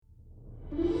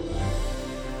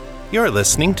You're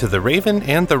listening to The Raven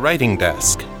and the Writing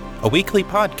Desk, a weekly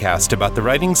podcast about the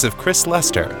writings of Chris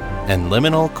Lester and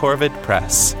Liminal Corvid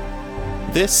Press.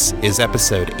 This is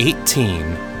episode 18.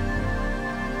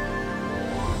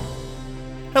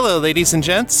 Hello, ladies and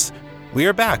gents. We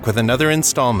are back with another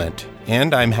installment,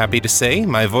 and I'm happy to say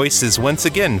my voice is once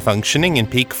again functioning in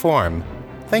peak form.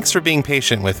 Thanks for being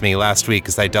patient with me last week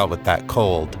as I dealt with that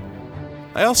cold.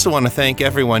 I also want to thank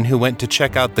everyone who went to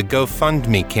check out the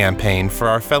GoFundMe campaign for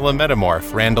our fellow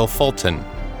metamorph, Randall Fulton.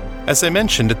 As I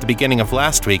mentioned at the beginning of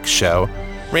last week's show,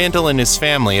 Randall and his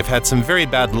family have had some very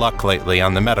bad luck lately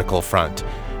on the medical front,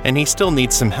 and he still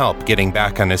needs some help getting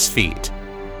back on his feet.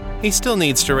 He still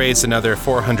needs to raise another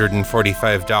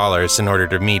 $445 in order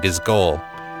to meet his goal.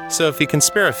 So if you can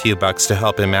spare a few bucks to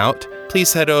help him out,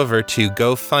 please head over to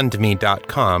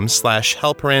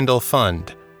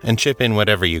gofundme.com/helprandallfund and chip in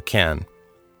whatever you can.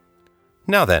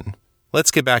 Now then,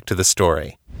 let's get back to the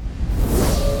story.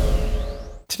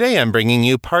 Today I'm bringing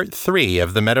you part 3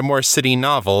 of the Metamor City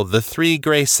novel, The Three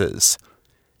Graces.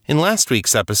 In last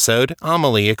week's episode,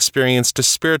 Amelie experienced a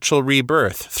spiritual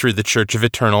rebirth through the Church of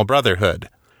Eternal Brotherhood.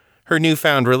 Her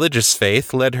newfound religious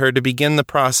faith led her to begin the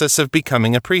process of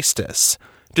becoming a priestess,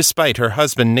 despite her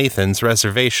husband Nathan's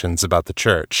reservations about the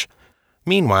church.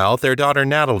 Meanwhile, their daughter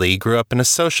Natalie grew up in a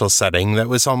social setting that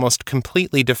was almost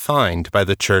completely defined by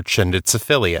the church and its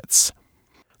affiliates.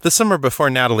 The summer before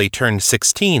Natalie turned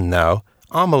 16, though,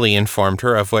 Amelie informed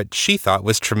her of what she thought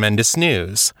was tremendous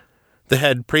news. The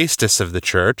head priestess of the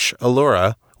church,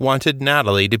 Allura, wanted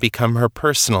Natalie to become her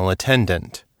personal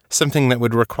attendant, something that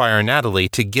would require Natalie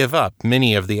to give up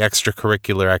many of the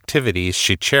extracurricular activities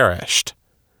she cherished.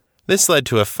 This led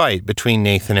to a fight between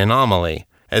Nathan and Amelie,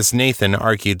 as Nathan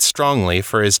argued strongly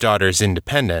for his daughter's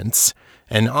independence,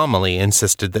 and Amelie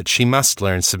insisted that she must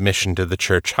learn submission to the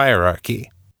church hierarchy.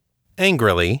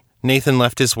 Angrily, Nathan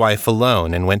left his wife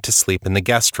alone and went to sleep in the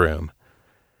guest room.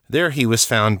 There he was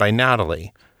found by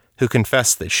Natalie, who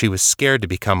confessed that she was scared to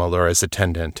become Allura's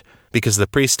attendant, because the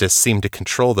priestess seemed to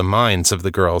control the minds of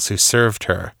the girls who served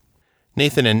her.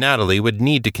 Nathan and Natalie would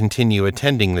need to continue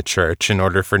attending the church in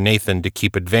order for Nathan to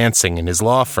keep advancing in his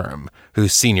law firm,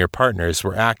 whose senior partners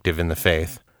were active in the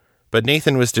faith. But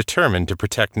Nathan was determined to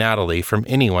protect Natalie from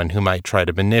anyone who might try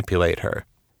to manipulate her,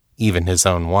 even his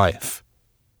own wife.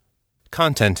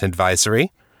 Content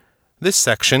advisory. This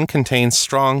section contains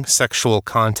strong sexual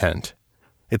content.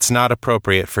 It's not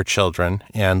appropriate for children,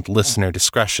 and listener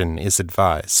discretion is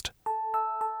advised.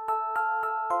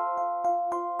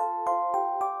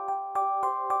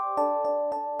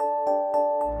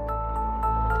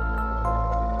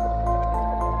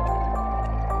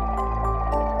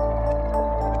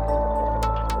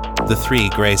 The Three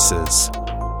Graces,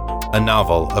 a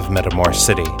novel of Metamor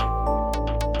City,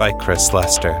 by Chris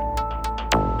Lester.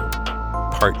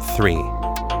 Part 3.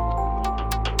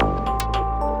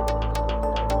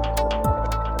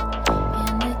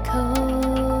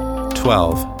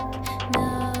 "12.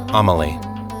 Amelie.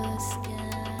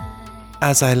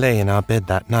 As I lay in our bed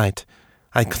that night,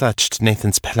 I clutched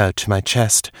Nathan's pillow to my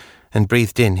chest and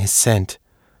breathed in his scent,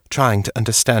 trying to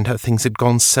understand how things had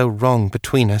gone so wrong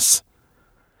between us.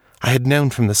 I had known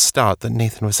from the start that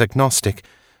Nathan was agnostic,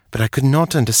 but I could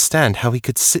not understand how he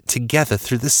could sit together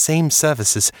through the same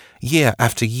services year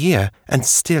after year, and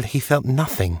still he felt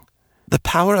nothing. The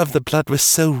power of the blood was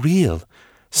so real,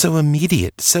 so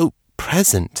immediate, so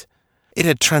present. It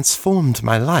had transformed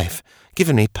my life,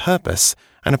 given me purpose,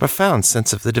 and a profound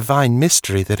sense of the divine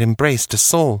mystery that embraced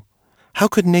us all. How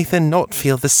could Nathan not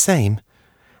feel the same?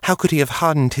 How could he have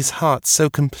hardened his heart so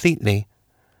completely?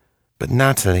 But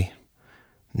Natalie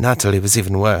was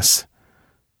even worse.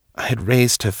 I had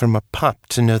raised her from a pup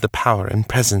to know the power and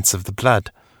presence of the blood.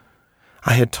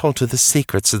 I had taught her the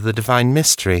secrets of the divine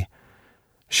mystery.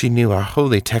 She knew our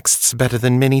holy texts better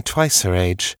than many twice her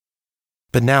age.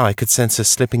 But now I could sense her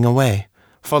slipping away,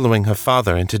 following her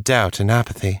father into doubt and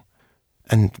apathy,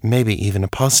 and maybe even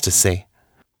apostasy.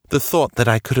 The thought that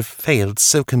I could have failed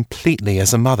so completely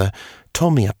as a mother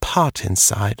tore me apart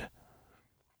inside.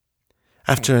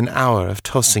 After an hour of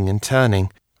tossing and turning,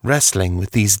 wrestling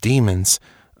with these demons,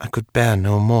 I could bear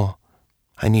no more.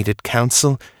 I needed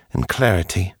counsel and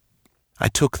clarity. I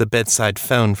took the bedside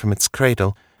phone from its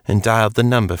cradle and dialed the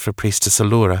number for Priestess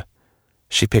Allura.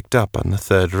 She picked up on the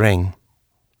third ring.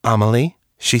 "Amelie,"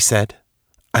 she said,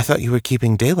 "I thought you were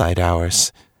keeping daylight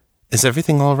hours. Is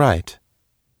everything all right?"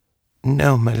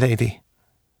 "No, my lady."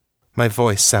 My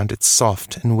voice sounded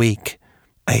soft and weak.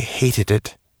 I hated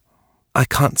it. "I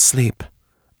can't sleep.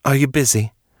 Are you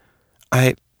busy?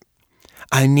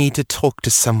 I need to talk to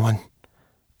someone.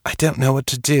 I don't know what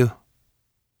to do."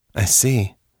 "I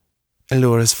see."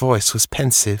 Allura's voice was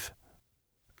pensive.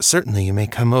 Certainly you may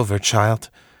come over, child.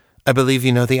 I believe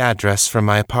you know the address from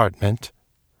my apartment.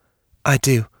 I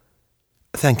do.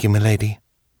 Thank you, milady.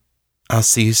 I'll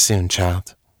see you soon,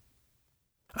 child.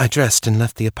 I dressed and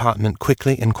left the apartment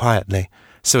quickly and quietly,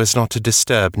 so as not to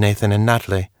disturb Nathan and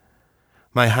Natalie.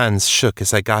 My hands shook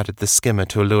as I guided the skimmer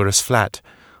to Allura's flat,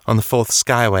 on the 4th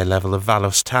skyway level of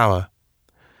Valos Tower.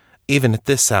 Even at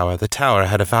this hour, the tower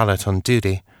had a valet on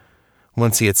duty.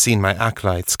 Once he had seen my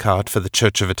acolyte's card for the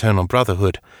Church of Eternal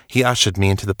Brotherhood, he ushered me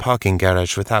into the parking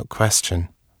garage without question.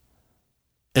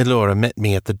 Allura met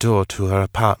me at the door to her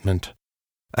apartment.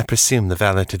 I presume the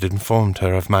valet had informed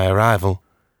her of my arrival.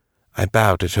 I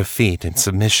bowed at her feet in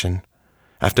submission.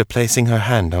 After placing her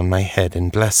hand on my head in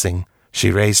blessing,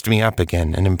 she raised me up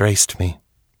again and embraced me.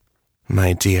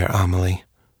 "My dear Amelie,"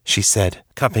 she said,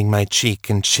 cupping my cheek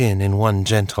and chin in one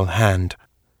gentle hand.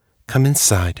 "Come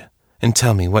inside and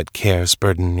tell me what cares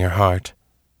burden your heart."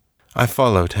 I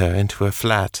followed her into her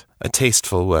flat, a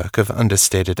tasteful work of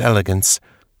understated elegance,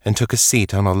 and took a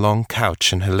seat on a long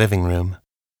couch in her living room.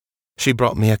 She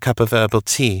brought me a cup of herbal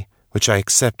tea, which I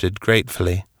accepted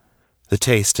gratefully. The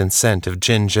taste and scent of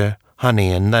ginger,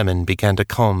 honey, and lemon began to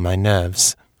calm my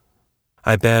nerves.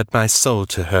 I bared my soul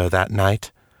to her that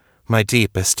night, my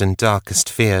deepest and darkest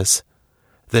fears,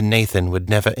 that Nathan would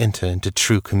never enter into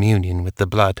true communion with the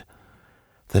blood,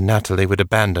 that Natalie would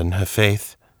abandon her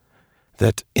faith,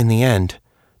 that, in the end,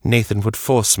 Nathan would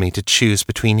force me to choose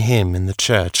between him and the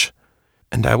church,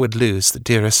 and I would lose the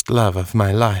dearest love of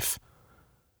my life.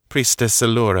 Priestess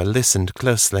Allura listened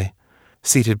closely,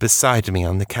 seated beside me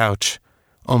on the couch,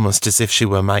 almost as if she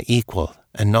were my equal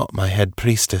and not my head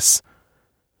priestess.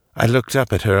 I looked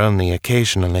up at her only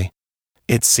occasionally.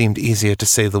 It seemed easier to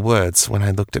say the words when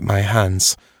I looked at my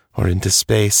hands or into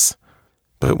space.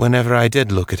 But whenever I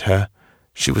did look at her,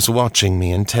 she was watching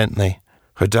me intently,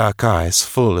 her dark eyes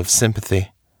full of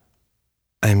sympathy.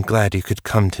 "I am glad you could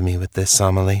come to me with this,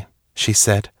 Amelie," she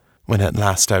said, when at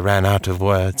last I ran out of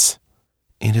words.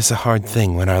 "It is a hard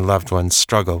thing when our loved ones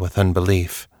struggle with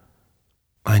unbelief."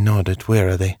 I nodded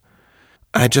wearily.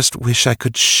 "I just wish I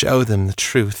could show them the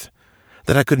truth,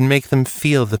 that I could make them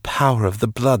feel the power of the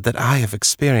blood that I have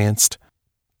experienced."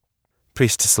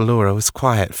 Priestess Allura was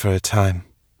quiet for a time.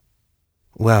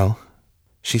 "Well,"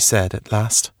 she said at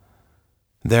last,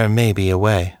 "there may be a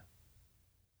way."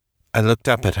 I looked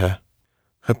up at her.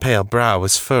 Her pale brow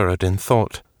was furrowed in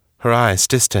thought, her eyes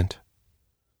distant.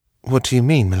 "What do you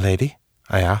mean, milady?"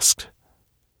 I asked.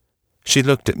 She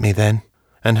looked at me then,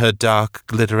 and her dark,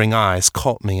 glittering eyes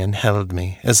caught me and held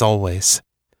me, as always.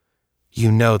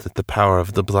 "You know that the power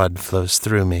of the blood flows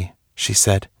through me," she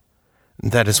said.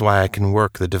 "That is why I can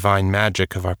work the divine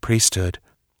magic of our priesthood."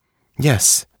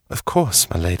 "Yes, of course,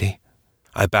 my lady."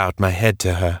 I bowed my head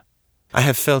to her. "I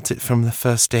have felt it from the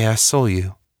first day I saw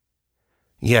you."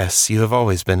 "Yes, you have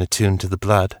always been attuned to the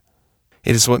blood.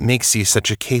 It is what makes you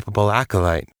such a capable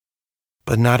acolyte.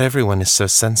 But not everyone is so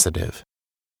sensitive.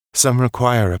 Some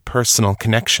require a personal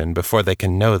connection before they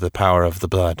can know the power of the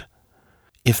blood.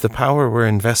 If the power were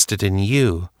invested in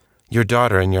you, your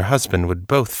daughter and your husband would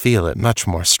both feel it much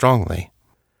more strongly."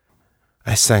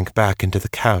 I sank back into the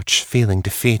couch, feeling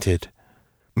defeated.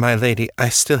 "My lady, I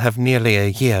still have nearly a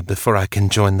year before I can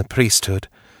join the priesthood.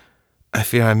 I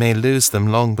fear I may lose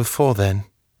them long before then."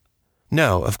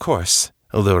 "No, of course,"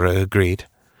 Allura agreed.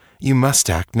 "You must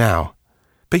act now.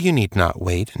 But you need not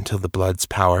wait until the blood's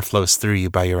power flows through you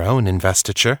by your own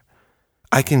investiture.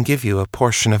 I can give you a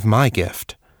portion of my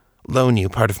gift, loan you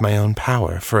part of my own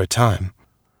power for a time."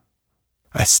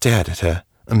 I stared at her,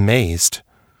 amazed.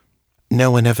 "No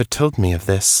one ever told me of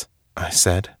this," I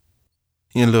said.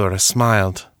 Allura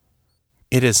smiled.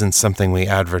 "It isn't something we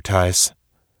advertise.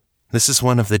 This is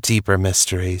one of the deeper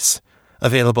mysteries,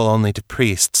 available only to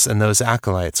priests and those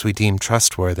acolytes we deem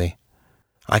trustworthy.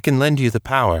 I can lend you the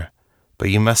power, but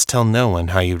you must tell no one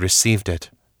how you received it.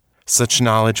 Such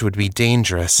knowledge would be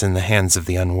dangerous in the hands of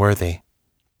the unworthy."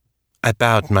 I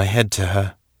bowed my head to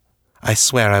her. "I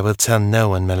swear I will tell no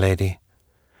one, my lady.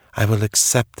 I will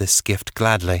accept this gift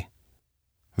gladly."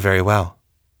 "Very well."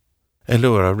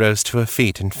 Allura rose to her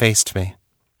feet and faced me.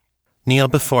 "Kneel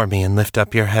before me and lift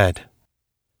up your head."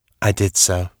 I did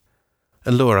so.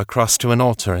 Allura crossed to an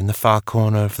altar in the far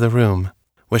corner of the room,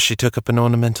 where she took up an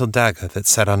ornamental dagger that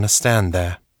sat on a stand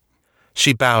there.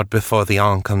 She bowed before the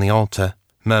ankh on the altar,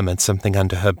 murmured something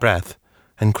under her breath,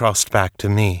 and crossed back to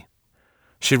me.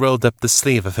 She rolled up the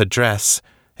sleeve of her dress,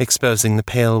 exposing the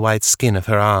pale white skin of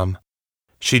her arm.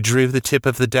 She drew the tip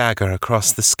of the dagger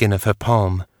across the skin of her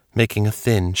palm, making a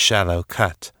thin, shallow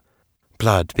cut.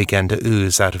 Blood began to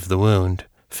ooze out of the wound,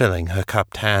 filling her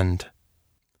cupped hand.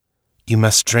 "You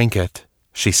must drink it,"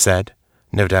 she said,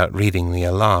 no doubt reading the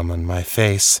alarm on my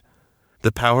face.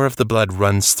 "The power of the blood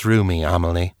runs through me,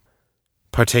 Amelie.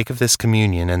 Partake of this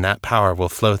communion, and that power will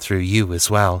flow through you as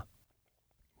well."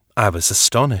 I was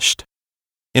astonished.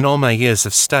 In all my years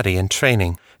of study and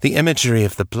training, the imagery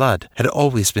of the blood had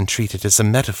always been treated as a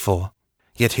metaphor.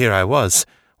 Yet here I was,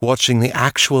 watching the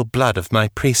actual blood of my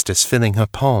priestess filling her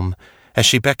palm as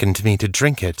she beckoned me to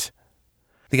drink it.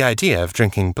 The idea of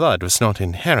drinking blood was not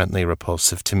inherently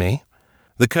repulsive to me.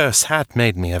 The curse had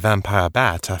made me a vampire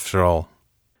bat, after all.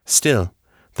 Still,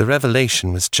 the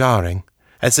revelation was jarring,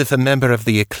 as if a member of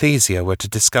the ecclesia were to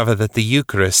discover that the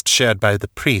Eucharist shared by the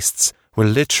priests were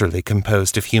literally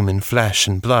composed of human flesh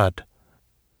and blood.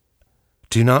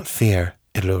 "Do not fear,"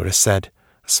 Elura said,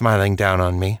 smiling down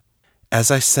on me. "As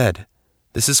I said,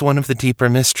 this is one of the deeper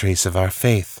mysteries of our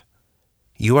faith.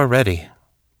 You are ready."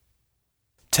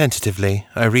 Tentatively,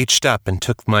 I reached up and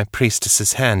took my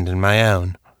priestess's hand in my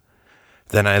own.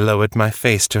 Then I lowered my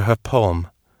face to her palm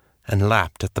and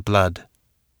lapped at the blood.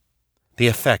 The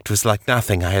effect was like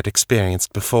nothing I had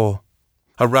experienced before.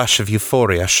 A rush of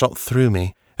euphoria shot through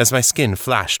me as my skin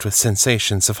flashed with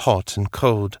sensations of hot and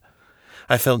cold.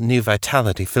 I felt new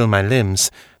vitality fill my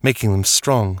limbs, making them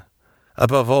strong.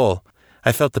 Above all,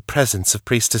 I felt the presence of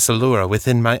Priestess Elura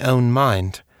within my own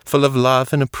mind, full of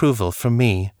love and approval for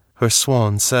me, her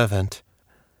sworn servant.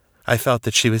 I felt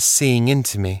that she was seeing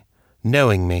into me,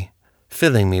 knowing me,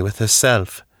 filling me with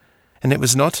herself, and it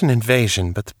was not an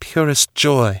invasion but the purest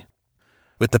joy.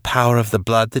 With the power of the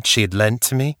blood that she had lent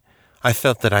to me, I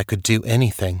felt that I could do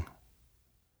anything.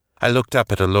 I looked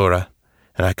up at Elura,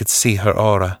 and I could see her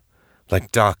aura,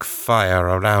 like dark fire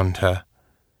around her.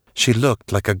 She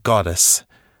looked like a goddess,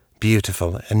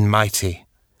 beautiful and mighty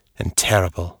and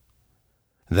terrible.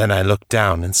 Then I looked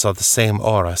down and saw the same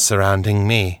aura surrounding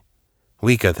me,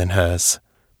 weaker than hers,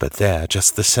 but there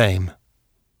just the same.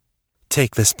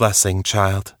 "Take this blessing,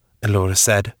 child," Elura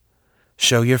said.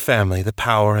 "Show your family the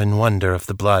power and wonder of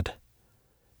the blood.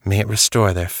 May it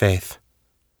restore their faith."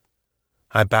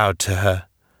 I bowed to her,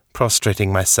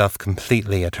 prostrating myself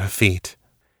completely at her feet.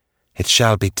 "It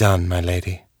shall be done, my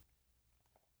lady."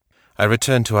 I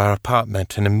returned to our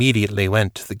apartment and immediately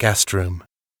went to the guest room.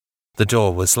 The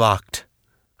door was locked.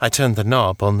 I turned the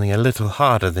knob only a little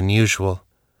harder than usual.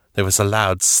 There was a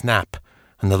loud snap,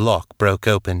 and the lock broke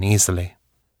open easily.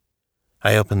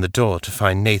 I opened the door to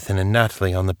find Nathan and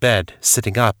Natalie on the bed,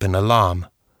 sitting up in alarm.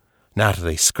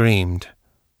 Natalie screamed.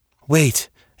 "Wait,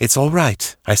 it's all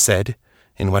right," I said,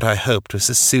 in what I hoped was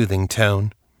a soothing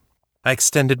tone. I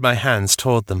extended my hands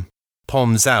toward them,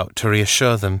 palms out to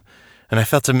reassure them, and I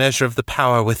felt a measure of the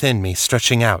power within me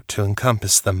stretching out to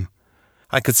encompass them.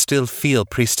 I could still feel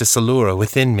Priestess Elura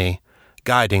within me,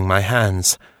 guiding my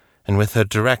hands, and with her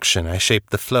direction I shaped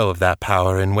the flow of that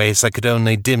power in ways I could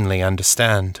only dimly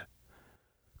understand.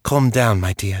 "Calm down,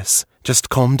 my dears. Just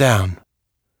calm down."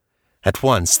 At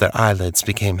once their eyelids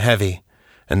became heavy,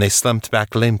 and they slumped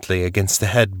back limply against the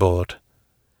headboard.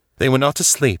 They were not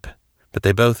asleep, but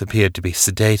they both appeared to be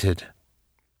sedated.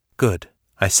 "Good,"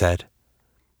 I said.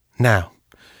 "Now,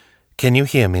 can you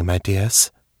hear me, my dears?"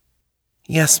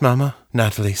 "Yes, Mama,"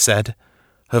 Natalie said,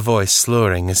 her voice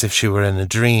slurring as if she were in a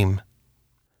dream.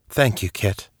 "Thank you,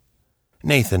 Kit.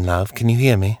 Nathan, love, can you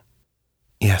hear me?"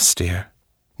 "Yes, dear,"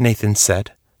 Nathan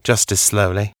said, just as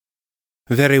slowly.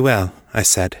 "Very well," I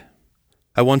said.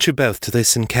 "I want you both to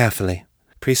listen carefully.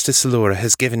 Priestess Elura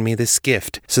has given me this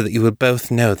gift so that you will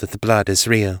both know that the blood is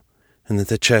real, and that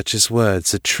the Church's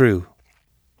words are true.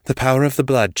 The power of the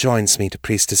blood joins me to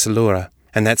Priestess Elura,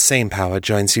 and that same power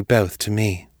joins you both to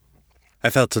me." I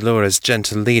felt Elura's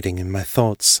gentle leading in my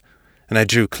thoughts, and I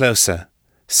drew closer,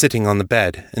 sitting on the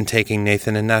bed and taking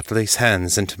Nathan and Natalie's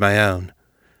hands into my own.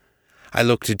 I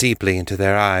looked deeply into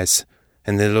their eyes,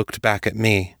 and they looked back at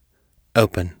me,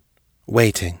 open,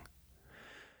 waiting.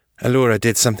 Elura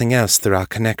did something else through our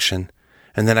connection,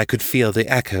 and then I could feel the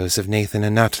echoes of Nathan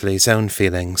and Natalie's own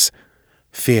feelings,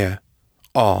 fear,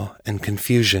 awe, and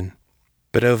confusion.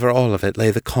 But over all of it lay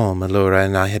the calm Elura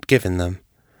and I had given them,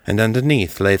 and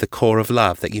underneath lay the core of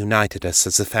love that united us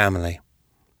as a family.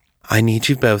 "I need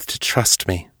you both to trust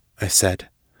me," I said.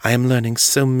 "I am learning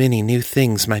so many new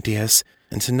things, my dears,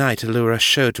 and tonight Elura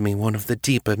showed me one of the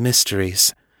deeper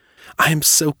mysteries. I am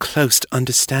so close to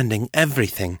understanding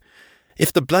everything.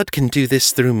 If the blood can do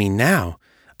this through me now,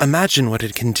 imagine what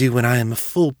it can do when I am a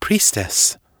full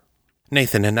priestess."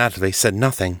 Nathan and Natalie said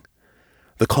nothing.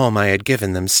 The calm I had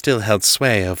given them still held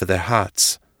sway over their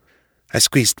hearts. I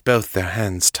squeezed both their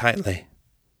hands tightly.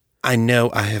 "I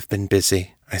know I have been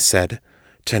busy," I said,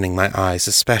 turning my eyes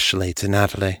especially to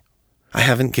Natalie. "I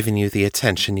haven't given you the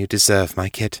attention you deserve, my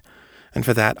Kit, and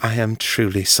for that I am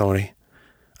truly sorry.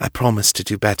 I promise to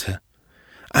do better.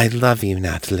 I love you,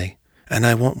 Natalie, and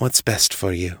I want what's best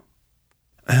for you.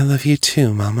 I love you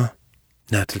too, Mama,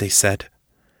 Natalie said.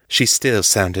 She still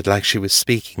sounded like she was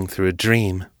speaking through a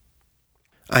dream.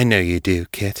 I know you do,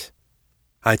 Kit.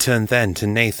 I turned then to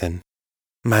Nathan.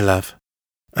 My love,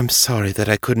 I'm sorry that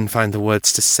I couldn't find the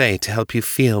words to say to help you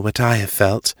feel what I have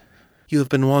felt. You have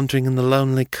been wandering in the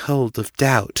lonely cold of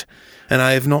doubt, and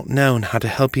I have not known how to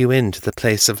help you into the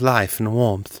place of life and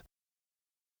warmth.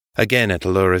 Again at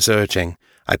Allura's urging,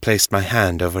 I placed my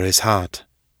hand over his heart.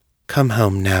 Come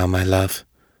home now, my love.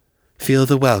 Feel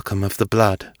the welcome of the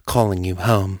blood calling you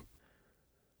home.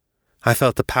 I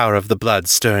felt the power of the blood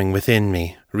stirring within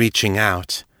me, reaching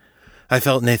out. I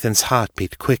felt Nathan's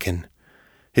heartbeat quicken.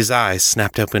 His eyes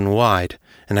snapped open wide,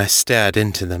 and I stared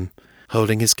into them,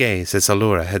 holding his gaze as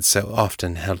Allura had so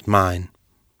often held mine.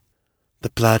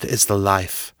 The blood is the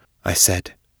life, I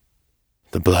said.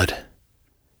 The blood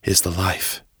is the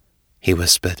life, he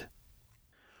whispered.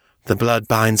 The blood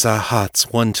binds our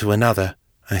hearts one to another,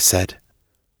 I said.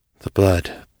 The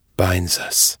blood binds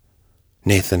us,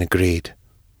 Nathan agreed.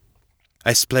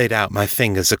 I splayed out my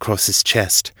fingers across his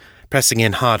chest, pressing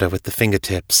in harder with the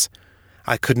fingertips.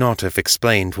 I could not have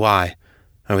explained why.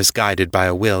 I was guided by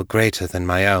a will greater than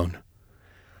my own.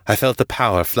 I felt the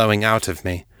power flowing out of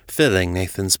me, filling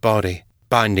Nathan's body,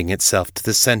 binding itself to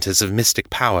the centers of mystic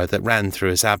power that ran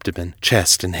through his abdomen,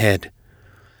 chest, and head.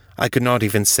 I could not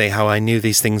even say how I knew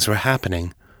these things were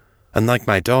happening. Unlike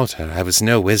my daughter, I was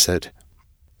no wizard.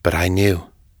 But I knew.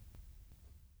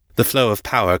 The flow of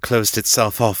power closed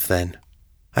itself off then.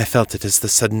 I felt it as the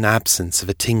sudden absence of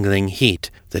a tingling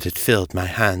heat that had filled my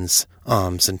hands,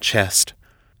 arms, and chest.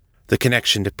 The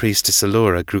connection to Priestess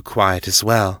Allura grew quiet as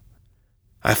well.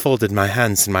 I folded my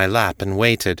hands in my lap and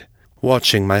waited,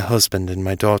 watching my husband and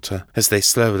my daughter as they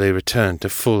slowly returned to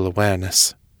full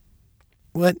awareness.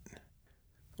 What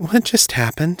just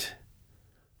happened?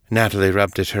 Natalie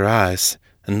rubbed at her eyes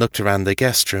and looked around the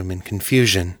guest room in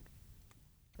confusion.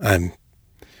 I'm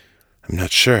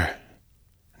not sure,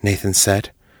 Nathan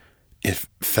said. It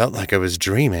felt like I was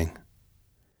dreaming.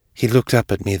 He looked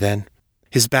up at me then,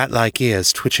 his bat-like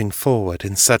ears twitching forward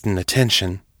in sudden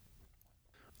attention.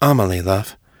 Amelie,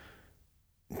 love,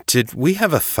 did we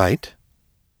have a fight?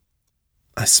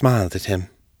 I smiled at him.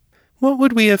 What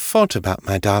would we have fought about,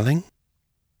 my darling?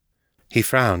 He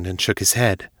frowned and shook his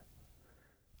head.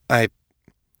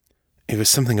 It was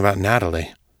something about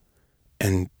Natalie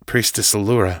and Priestess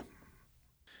Allura.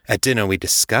 At dinner we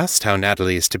discussed how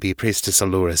Natalie is to be Priestess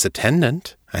Allura's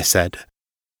attendant, I said.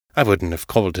 I wouldn't have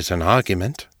called it an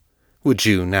argument. Would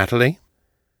you, Natalie?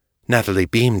 Natalie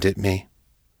beamed at me.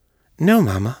 No,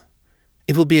 Mama.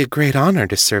 It will be a great honor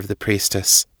to serve the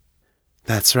priestess.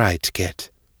 That's right,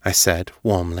 Kit, I said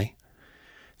warmly.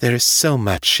 There is so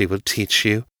much she will teach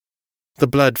you. The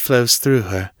blood flows through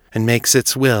her and makes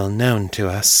its will known to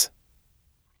us.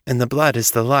 And the blood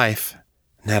is the life,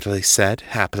 Natalie said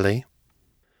happily.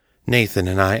 Nathan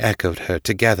and I echoed her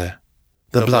together.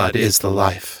 The blood is the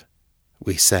life,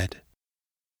 we said.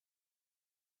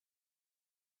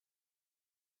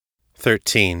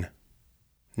 13.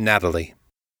 Natalie.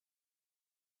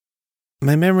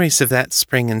 My memories of that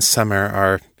spring and summer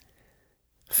are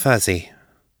fuzzy.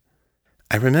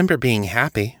 I remember being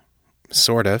happy,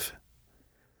 sort of.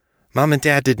 Mom and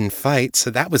Dad didn't fight, so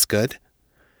that was good.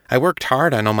 I worked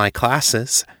hard on all my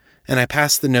classes, and I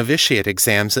passed the novitiate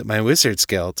exams at my Wizards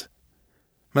Guild.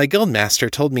 My guildmaster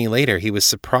told me later he was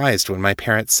surprised when my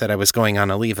parents said I was going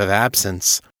on a leave of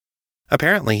absence.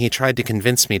 Apparently he tried to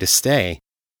convince me to stay,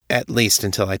 at least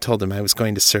until I told him I was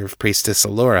going to serve Priestess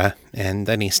Allura, and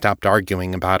then he stopped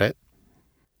arguing about it.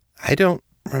 I don't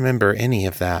remember any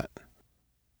of that.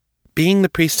 Being the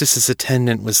priestess's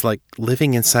attendant was like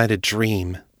living inside a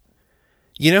dream.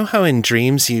 You know how in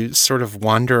dreams you sort of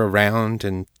wander around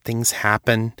and things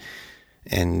happen,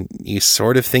 and you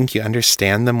sort of think you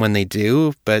understand them when they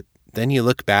do, but then you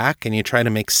look back and you try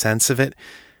to make sense of it,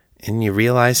 and you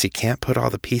realize you can't put all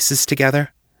the pieces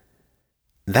together?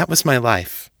 That was my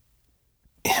life.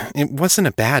 It wasn't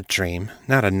a bad dream,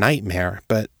 not a nightmare,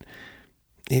 but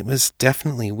it was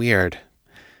definitely weird,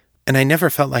 and I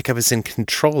never felt like I was in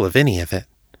control of any of it.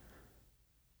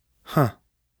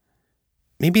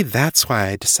 Maybe that's why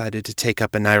I decided to take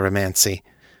up Oneiromancy.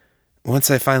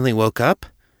 Once I finally woke up,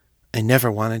 I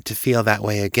never wanted to feel that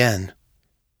way again.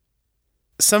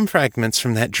 Some fragments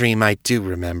from that dream I do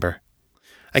remember.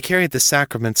 I carried the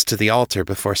sacraments to the altar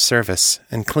before service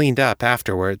and cleaned up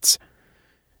afterwards.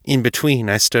 In between,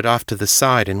 I stood off to the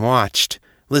side and watched,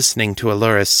 listening to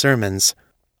Allura's sermons.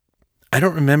 I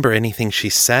don't remember anything she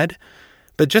said,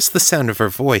 but just the sound of her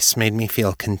voice made me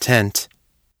feel content.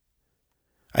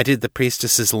 I did the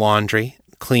priestess's laundry,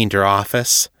 cleaned her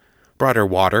office, brought her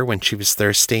water when she was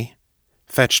thirsty,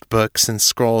 fetched books and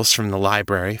scrolls from the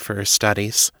library for her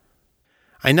studies.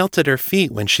 I knelt at her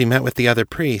feet when she met with the other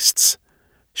priests.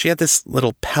 She had this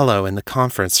little pillow in the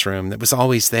conference room that was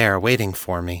always there waiting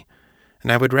for me,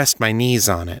 and I would rest my knees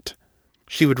on it.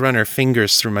 She would run her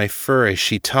fingers through my fur as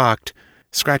she talked,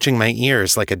 scratching my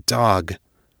ears like a dog.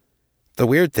 The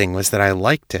weird thing was that I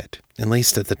liked it, at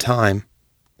least at the time.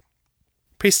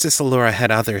 Priestess Allura had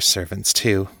other servants,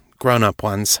 too, grown-up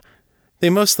ones. They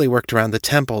mostly worked around the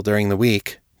temple during the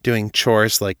week, doing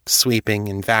chores like sweeping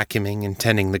and vacuuming and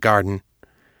tending the garden.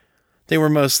 They were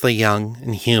mostly young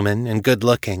and human and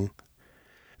good-looking.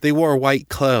 They wore white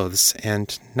clothes,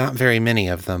 and not very many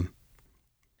of them.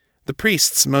 The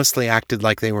priests mostly acted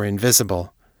like they were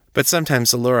invisible, but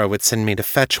sometimes Allura would send me to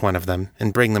fetch one of them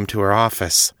and bring them to her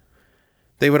office.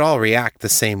 They would all react the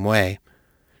same way.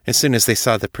 As soon as they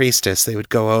saw the priestess, they would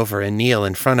go over and kneel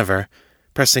in front of her,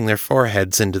 pressing their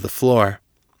foreheads into the floor.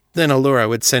 Then Allura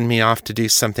would send me off to do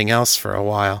something else for a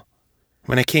while.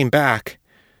 When I came back,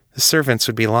 the servants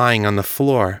would be lying on the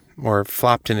floor, or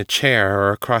flopped in a chair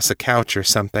or across a couch or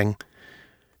something.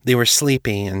 They were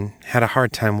sleepy and had a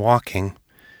hard time walking,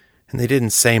 and they didn't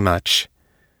say much.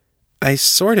 I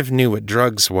sort of knew what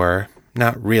drugs were.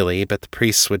 Not really, but the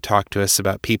priests would talk to us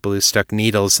about people who stuck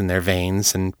needles in their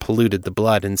veins and polluted the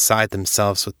blood inside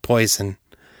themselves with poison.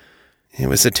 It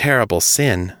was a terrible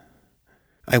sin.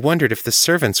 I wondered if the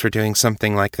servants were doing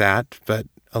something like that, but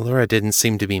Allura didn't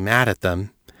seem to be mad at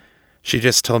them. She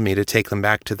just told me to take them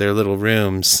back to their little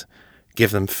rooms,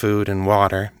 give them food and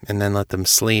water, and then let them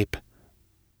sleep.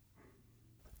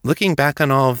 Looking back on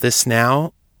all of this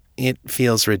now, it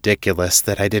feels ridiculous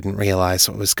that I didn't realize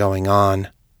what was going on.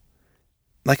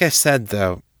 Like I said,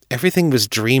 though, everything was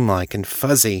dreamlike and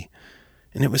fuzzy,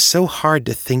 and it was so hard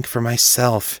to think for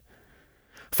myself.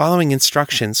 Following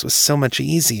instructions was so much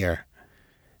easier,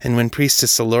 and when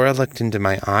Priestess Allura looked into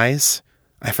my eyes,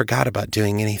 I forgot about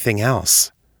doing anything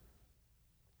else.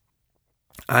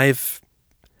 I've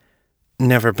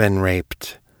never been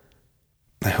raped.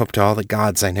 I hope to all the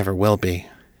gods I never will be.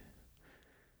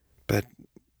 But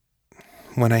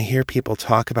when I hear people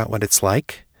talk about what it's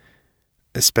like,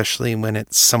 especially when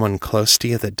it's someone close to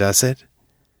you that does it,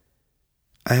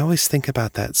 I always think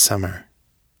about that summer.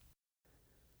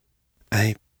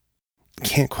 I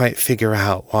can't quite figure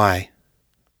out why.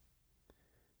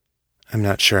 I'm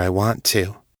not sure I want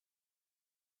to.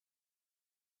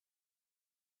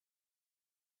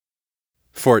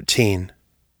 14.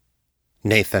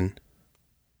 Nathan.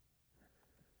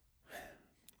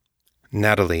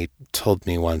 Natalie told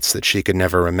me once that she could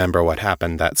never remember what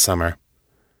happened that summer.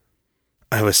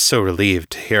 I was so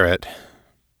relieved to hear it.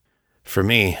 For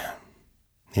me,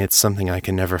 it's something I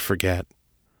can never forget.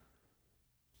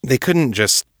 They couldn't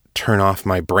just turn off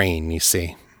my brain, you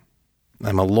see.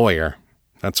 I'm a lawyer.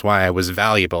 That's why I was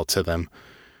valuable to them.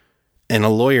 And a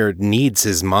lawyer needs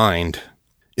his mind.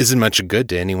 Isn't much good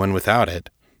to anyone without it.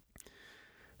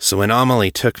 So when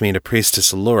Amelie took me to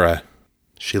Priestess Allura,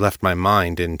 she left my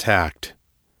mind intact.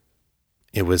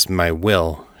 It was my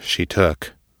will she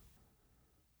took.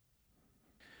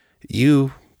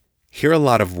 You hear a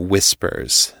lot of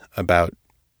whispers about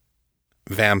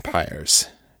vampires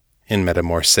in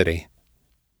Metamor City.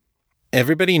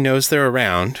 Everybody knows they're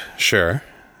around, sure,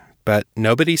 but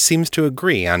nobody seems to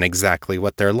agree on exactly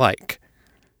what they're like.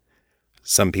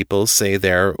 Some people say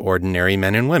they're ordinary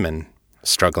men and women,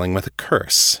 struggling with a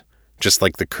curse, just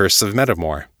like the curse of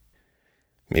Metamor.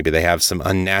 Maybe they have some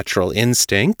unnatural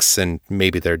instincts, and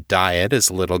maybe their diet is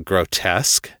a little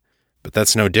grotesque, but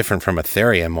that's no different from a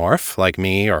theriomorph, like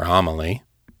me or Amelie.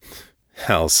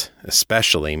 Hells,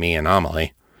 especially me and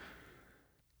Amelie.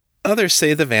 Others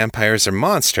say the vampires are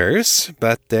monsters,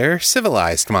 but they're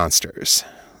civilized monsters,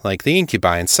 like the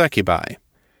incubi and succubi.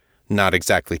 Not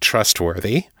exactly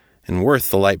trustworthy, and worth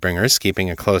the Lightbringers keeping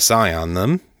a close eye on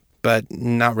them, but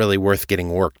not really worth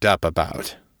getting worked up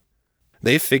about.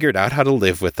 They've figured out how to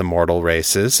live with the mortal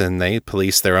races, and they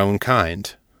police their own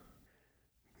kind.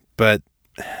 But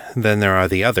then there are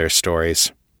the other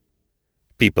stories.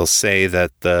 People say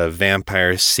that the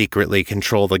vampires secretly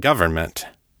control the government,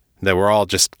 that we're all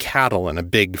just cattle in a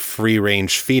big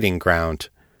free-range feeding ground.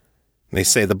 They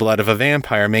say the blood of a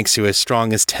vampire makes you as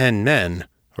strong as 10 men,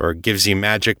 or gives you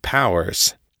magic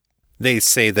powers. They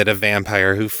say that a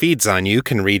vampire who feeds on you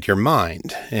can read your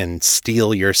mind and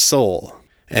steal your soul,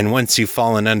 and once you've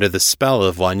fallen under the spell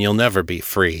of one, you'll never be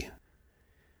free.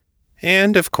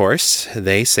 And, of course,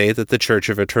 they say that the Church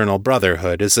of Eternal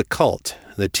Brotherhood is a cult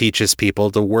that teaches people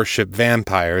to worship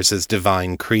vampires as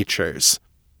divine creatures.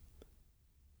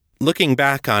 Looking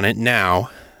back on it now,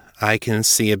 I can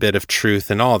see a bit of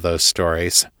truth in all those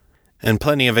stories, and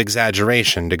plenty of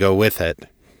exaggeration to go with it.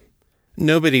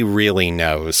 Nobody really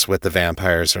knows what the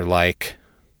vampires are like.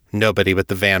 Nobody but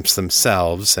the vamps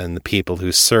themselves and the people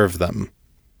who serve them.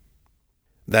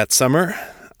 That summer,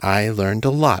 I learned a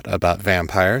lot about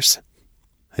vampires.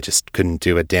 I just couldn't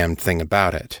do a damned thing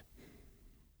about it.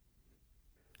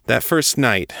 That first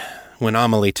night, when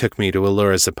Amelie took me to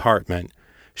Allura's apartment,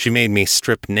 she made me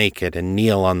strip naked and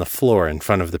kneel on the floor in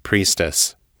front of the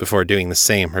priestess, before doing the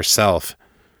same herself.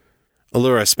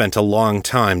 Allura spent a long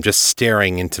time just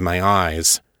staring into my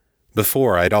eyes.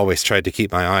 Before, I'd always tried to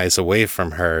keep my eyes away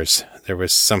from hers. There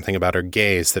was something about her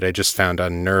gaze that I just found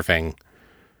unnerving.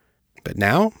 But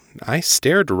now, I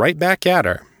stared right back at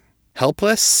her,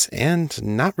 helpless and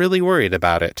not really worried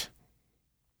about it.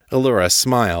 Allura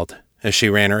smiled as she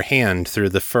ran her hand through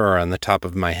the fur on the top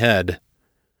of my head.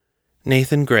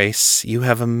 "Nathan Grace, you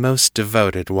have a most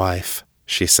devoted wife,"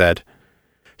 she said.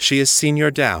 "She has seen your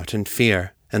doubt and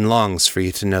fear, and longs for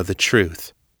you to know the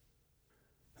truth."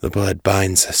 "The blood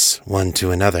binds us, one to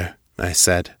another," I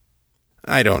said.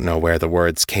 I don't know where the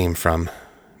words came from.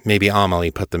 Maybe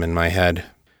Amelie put them in my head.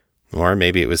 Or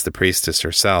maybe it was the priestess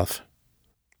herself.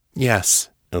 "Yes,"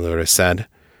 Allura said,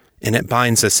 "and it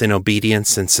binds us in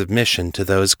obedience and submission to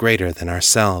those greater than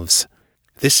ourselves.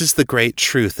 This is the great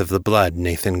truth of the blood,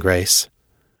 Nathan Grace.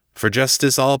 For just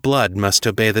as all blood must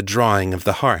obey the drawing of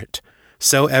the heart,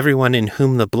 so everyone in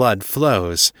whom the blood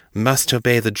flows must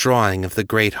obey the drawing of the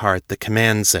great heart that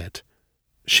commands it.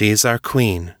 She is our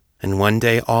queen, and one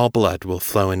day all blood will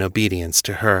flow in obedience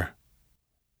to her."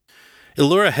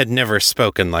 Allura had never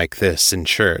spoken like this in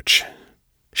church.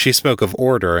 She spoke of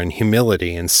order and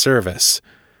humility and service,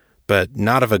 but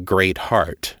not of a great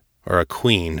heart or a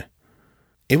queen.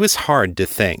 It was hard to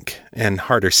think, and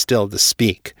harder still to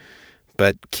speak,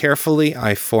 but carefully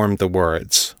I formed the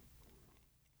words.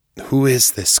 "Who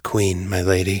is this queen, my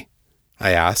lady?"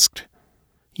 I asked.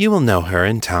 "You will know her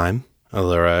in time,"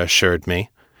 Allura assured me.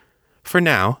 "For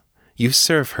now, you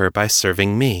serve her by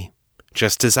serving me,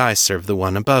 just as I serve the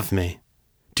one above me.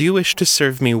 Do you wish to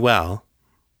serve me well?"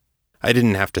 I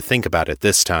didn't have to think about it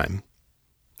this time.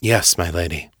 "Yes, my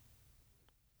lady."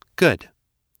 "Good.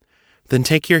 Then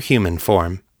take your human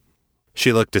form."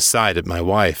 She looked aside at my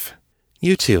wife.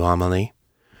 "You too, Amelie.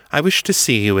 I wish to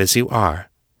see you as you are,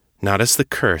 not as the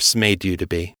curse made you to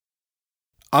be."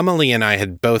 Amelie and I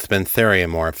had both been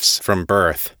theriomorphs from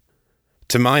birth.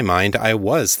 To my mind, I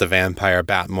was the vampire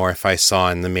Batmorph I saw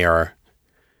in the mirror.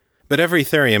 But every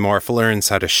theriomorph learns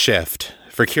how to shift,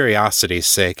 for curiosity's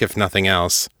sake, if nothing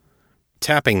else.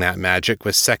 Tapping that magic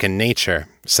was second nature,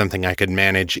 something I could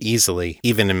manage easily,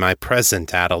 even in my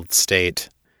present addled state.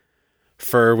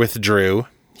 Fur withdrew,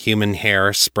 human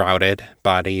hair sprouted,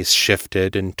 bodies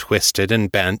shifted and twisted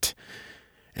and bent,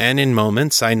 and in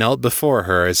moments I knelt before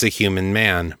her as a human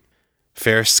man,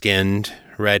 fair-skinned,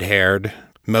 red-haired,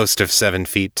 most of 7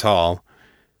 feet tall,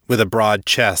 with a broad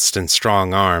chest and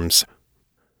strong arms.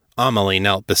 Amelie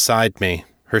knelt beside me,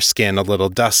 her skin a little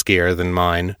duskier than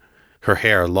mine, her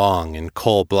hair long and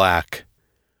coal-black.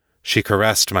 She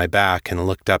caressed my back and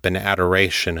looked up in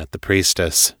adoration at the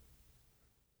priestess.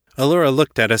 Allura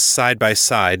looked at us side by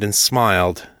side and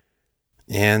smiled,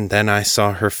 and then I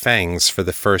saw her fangs for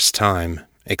the first time,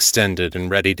 extended and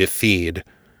ready to feed.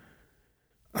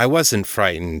 I wasn't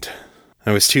frightened.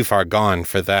 I was too far gone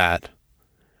for that.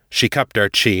 She cupped our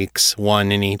cheeks,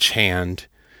 one in each hand,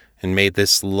 and made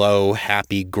this low,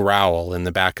 happy growl in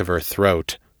the back of her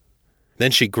throat. Then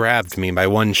she grabbed me by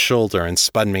one shoulder and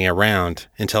spun me around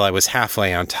until I was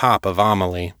halfway on top of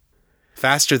Amelie.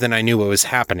 Faster than I knew what was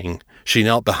happening, she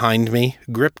knelt behind me,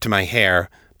 gripped my hair,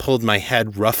 pulled my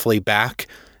head roughly back,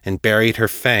 and buried her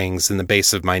fangs in the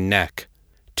base of my neck.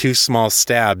 2 small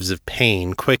stabs of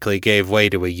pain quickly gave way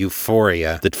to a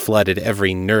euphoria that flooded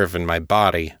every nerve in my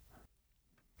body.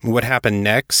 What happened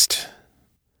next?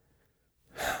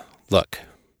 Look,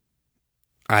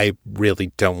 I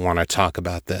really don't want to talk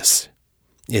about this.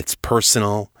 It's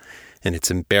personal, and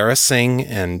it's embarrassing,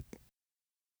 and...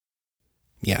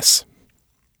 Yes.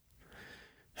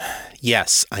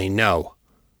 Yes, I know.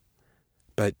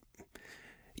 But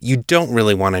you don't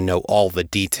really want to know all the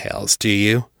details, do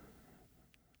you?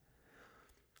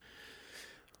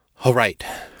 All right,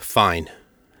 fine.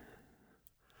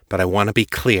 But I want to be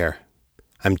clear.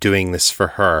 I'm doing this for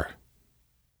her.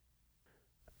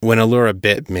 When Allura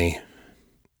bit me,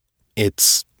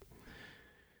 it's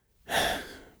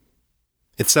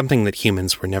something that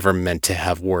humans were never meant to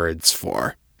have words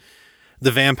for.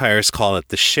 The vampires call it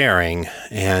the sharing,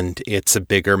 and it's a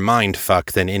bigger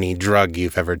mindfuck than any drug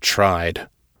you've ever tried.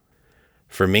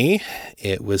 For me,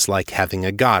 it was like having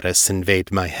a goddess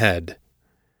invade my head.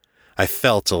 I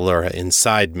felt Allura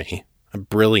inside me, a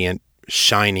brilliant,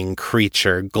 shining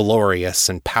creature, glorious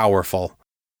and powerful.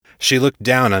 She looked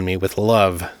down on me with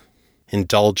love,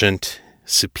 indulgent,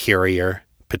 superior,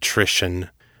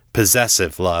 patrician,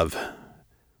 possessive love,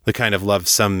 the kind of love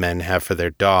some men have for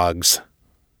their dogs.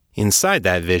 Inside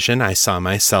that vision, I saw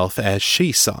myself as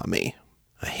she saw me,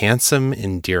 a handsome,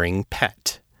 endearing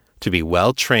pet, to be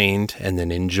well-trained and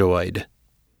then enjoyed.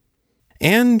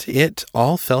 And it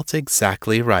all felt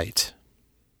exactly right.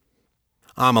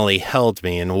 Amelie held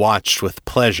me and watched with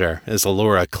pleasure as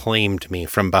Allura claimed me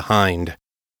from behind.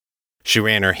 She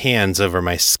ran her hands over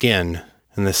my skin,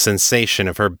 and the sensation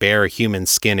of her bare human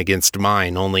skin against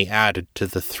mine only added to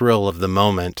the thrill of the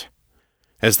moment.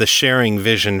 As the sharing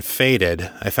vision faded,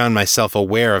 I found myself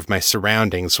aware of my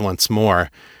surroundings once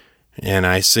more, and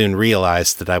I soon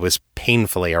realized that I was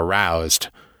painfully aroused.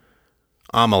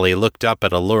 Amelie looked up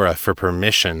at Allura for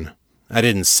permission. I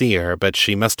didn't see her, but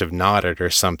she must have nodded or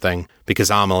something,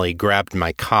 because Amelie grabbed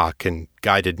my cock and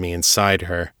guided me inside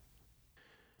her.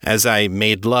 As I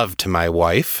made love to my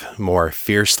wife, more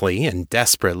fiercely and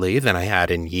desperately than I had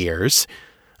in years,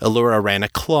 Allura ran a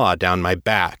claw down my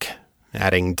back,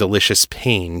 adding delicious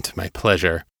pain to my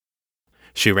pleasure.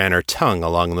 She ran her tongue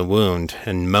along the wound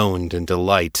and moaned in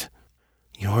delight.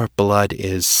 "Your blood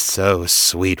is so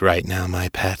sweet right now, my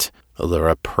pet,"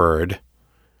 Allura purred.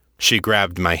 She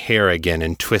grabbed my hair again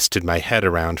and twisted my head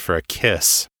around for a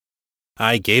kiss.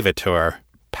 I gave it to her,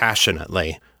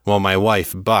 passionately, while my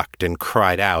wife bucked and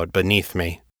cried out beneath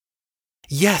me.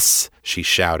 "Yes," she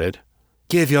shouted.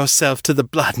 "Give yourself to the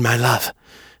blood, my love.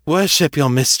 Worship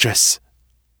your mistress."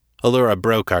 Allura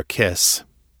broke our kiss.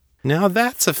 "Now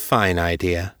that's a fine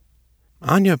idea.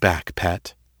 On your back,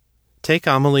 pet. Take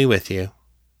Amelie with you."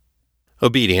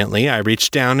 Obediently, I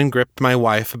reached down and gripped my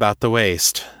wife about the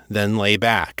waist, then lay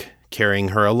back, carrying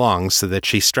her along so that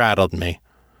she straddled me.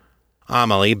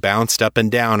 Amelie bounced up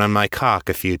and down on my cock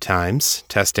a few times,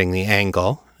 testing the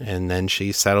angle, and then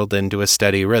she settled into a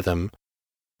steady rhythm.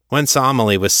 Once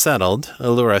Amelie was settled,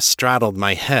 Allura straddled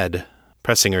my head,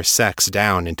 pressing her sex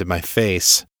down into my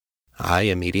face. I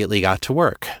immediately got to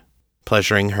work,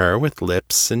 pleasuring her with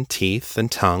lips and teeth and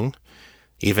tongue,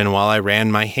 even while I ran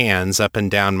my hands up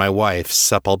and down my wife's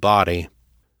supple body.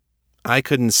 I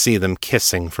couldn't see them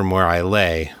kissing from where I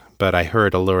lay, but I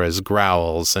heard Allura's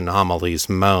growls and Amelie's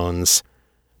moans.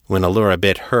 When Allura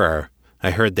bit her, I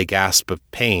heard the gasp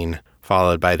of pain,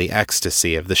 followed by the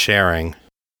ecstasy of the sharing.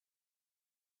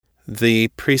 The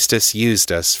priestess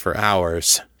used us for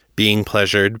hours, being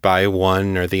pleasured by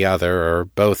one or the other or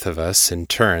both of us in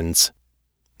turns.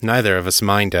 Neither of us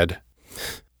minded.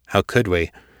 How could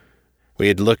we? We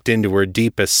had looked into her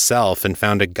deepest self and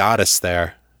found a goddess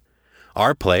there.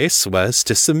 Our place was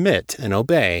to submit and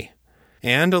obey,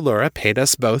 and Allura paid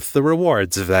us both the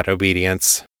rewards of that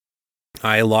obedience.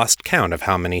 I lost count of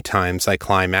how many times I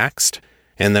climaxed,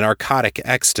 and the narcotic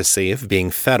ecstasy of being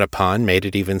fed upon made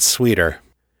it even sweeter.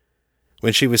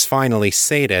 When she was finally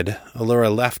sated,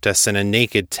 Allura left us in a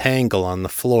naked tangle on the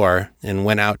floor and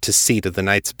went out to see to the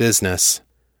night's business.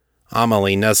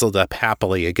 Amelie nuzzled up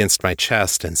happily against my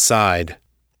chest and sighed.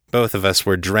 Both of us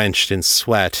were drenched in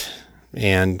sweat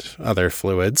and other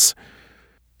fluids,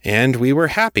 and we were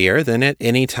happier than at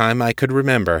any time I could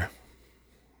remember.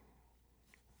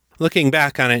 Looking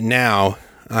back on it now,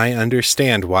 I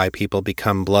understand why people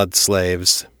become blood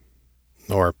slaves,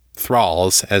 or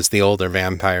thralls, as the older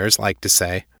vampires like to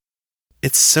say.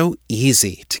 It's so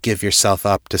easy to give yourself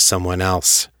up to someone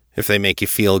else, if they make you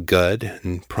feel good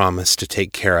and promise to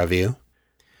take care of you.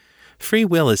 Free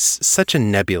will is such a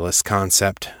nebulous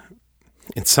concept.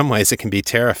 In some ways, it can be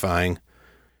terrifying.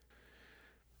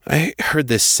 I heard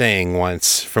this saying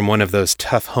once from one of those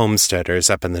tough homesteaders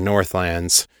up in the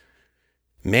Northlands.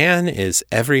 Man is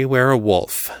everywhere a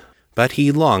wolf, but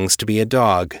he longs to be a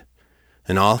dog,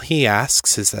 and all he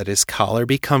asks is that his collar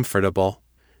be comfortable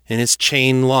and his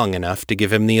chain long enough to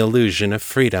give him the illusion of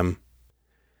freedom.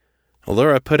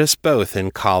 Allura put us both in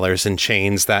collars and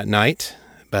chains that night,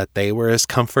 but they were as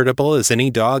comfortable as any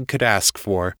dog could ask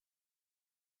for.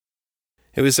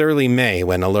 It was early May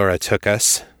when Allura took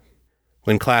us.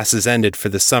 When classes ended for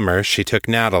the summer, she took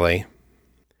Natalie.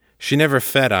 She never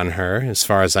fed on her, as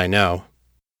far as I know.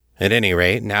 At any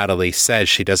rate, Natalie says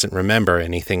she doesn't remember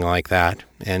anything like that,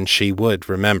 and she would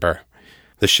remember.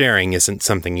 The sharing isn't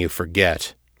something you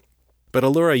forget. But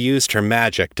Allura used her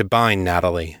magic to bind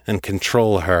Natalie and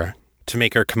control her, to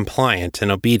make her compliant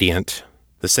and obedient,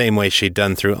 the same way she'd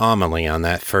done through Amelie on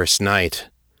that first night.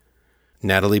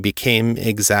 Natalie became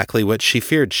exactly what she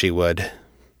feared she would.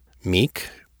 Meek,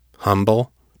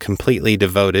 humble, completely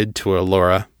devoted to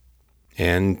Allura.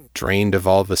 and drained of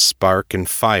all the spark and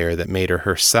fire that made her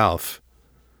herself.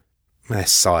 I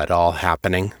saw it all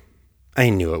happening. I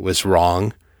knew it was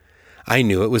wrong. I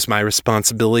knew it was my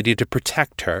responsibility to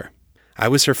protect her. I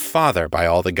was her father, by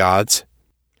all the gods.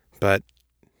 But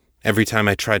every time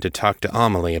I tried to talk to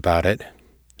Amelie about it,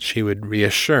 she would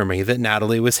reassure me that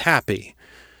Natalie was happy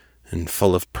and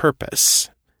full of purpose.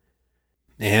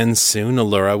 And soon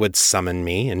Allura would summon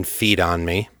me and feed on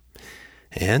me,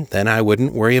 and then I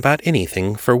wouldn't worry about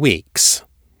anything for weeks.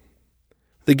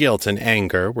 The guilt and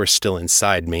anger were still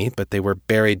inside me, but they were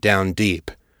buried down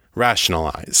deep,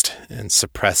 rationalized, and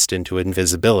suppressed into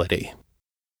invisibility.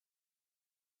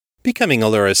 Becoming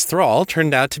Allura's thrall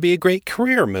turned out to be a great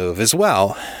career move as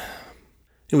well.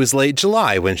 It was late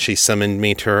July when she summoned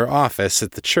me to her office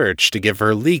at the church to give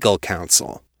her legal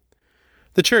counsel.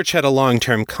 The church had a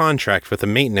long-term contract with a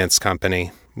maintenance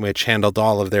company, which handled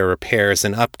all of their repairs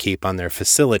and upkeep on their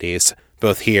facilities,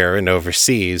 both here and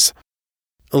overseas.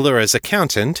 Allura's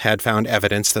accountant had found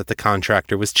evidence that the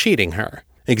contractor was cheating her,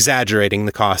 exaggerating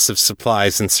the costs of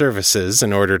supplies and services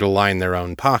in order to line their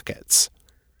own pockets.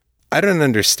 "I don't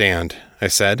understand," I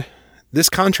said. "This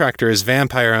contractor is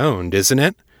vampire-owned, isn't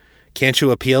it? Can't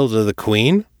you appeal to the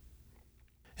Queen?"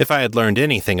 If I had learned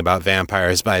anything about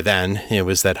vampires by then, it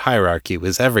was that hierarchy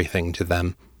was everything to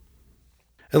them.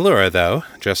 Allura, though,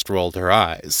 just rolled her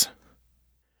eyes.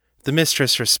 "The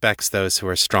mistress respects those who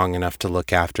are strong enough to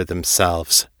look after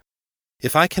themselves.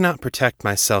 If I cannot protect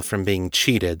myself from being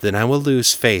cheated, then I will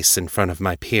lose face in front of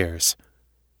my peers.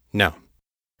 No,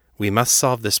 we must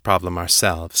solve this problem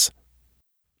ourselves."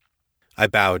 I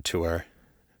bowed to her.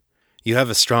 "You have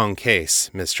a strong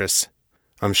case, mistress.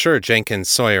 I'm sure Jenkins,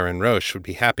 Sawyer, and Roche would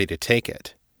be happy to take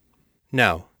it."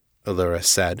 "No," Allura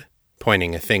said,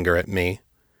 pointing a finger at me.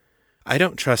 "I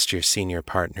don't trust your senior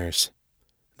partners.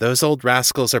 Those old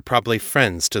rascals are probably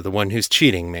friends to the one who's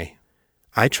cheating me.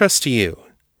 I trust you.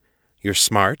 You're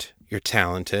smart, you're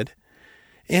talented,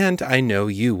 and I know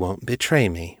you won't betray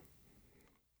me."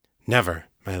 "Never,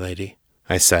 my lady,"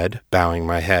 I said, bowing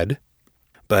my head.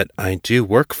 "But I do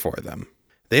work for them.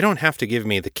 They don't have to give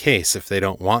me the case if they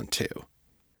don't want to.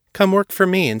 Come work for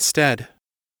me instead.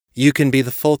 You can be the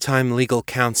full-time legal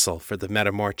counsel for the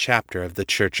Metamor chapter of the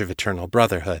Church of Eternal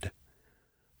Brotherhood."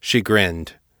 She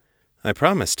grinned. "I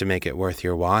promise to make it worth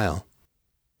your while."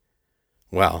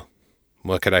 Well,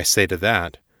 what could I say to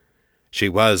that? She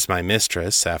was my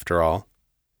mistress, after all.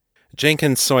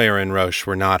 Jenkins, Sawyer, and Roche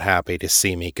were not happy to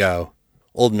see me go.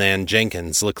 Old man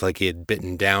Jenkins looked like he had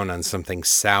bitten down on something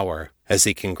sour as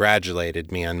he congratulated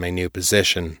me on my new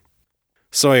position.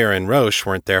 Sawyer and Roche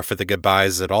weren't there for the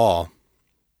goodbyes at all.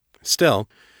 Still,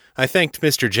 I thanked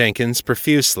Mr. Jenkins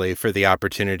profusely for the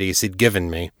opportunities he'd given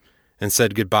me, and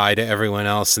said goodbye to everyone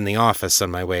else in the office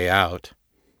on my way out.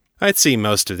 I'd see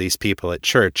most of these people at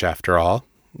church, after all.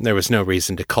 There was no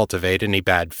reason to cultivate any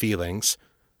bad feelings.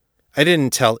 I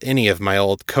didn't tell any of my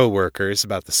old co-workers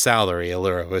about the salary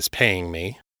Allura was paying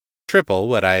me, triple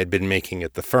what I had been making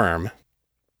at the firm.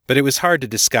 But it was hard to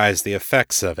disguise the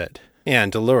effects of it,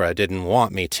 and Allura didn't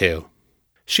want me to.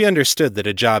 She understood that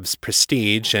a job's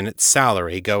prestige and its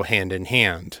salary go hand in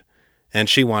hand, and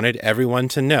she wanted everyone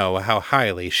to know how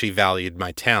highly she valued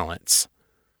my talents.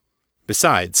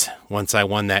 Besides, once I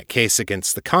won that case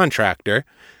against the contractor,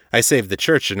 I saved the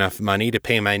church enough money to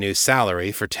pay my new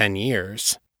salary for 10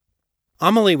 years.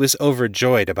 Amelie was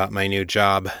overjoyed about my new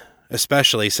job,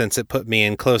 especially since it put me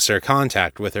in closer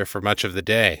contact with her for much of the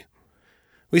day.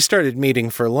 We started meeting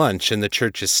for lunch in the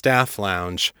church's staff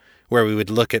lounge, where we would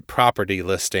look at property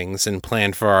listings and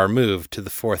plan for our move to the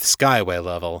 4th Skyway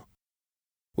level.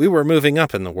 We were moving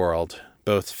up in the world,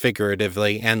 both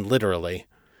figuratively and literally,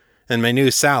 and my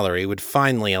new salary would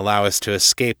finally allow us to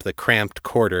escape the cramped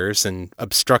quarters and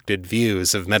obstructed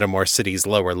views of Metamor City's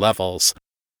lower levels.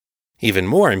 Even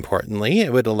more importantly,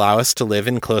 it would allow us to live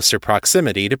in closer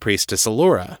proximity to Priestess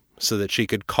Allura, so that she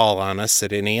could call on us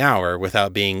at any hour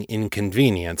without being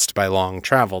inconvenienced by long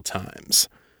travel times.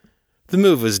 The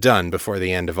move was done before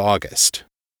the end of August.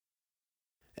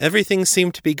 Everything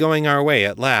seemed to be going our way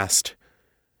at last.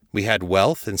 We had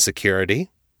wealth and security,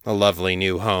 a lovely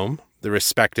new home, the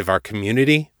respect of our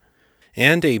community,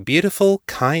 and a beautiful,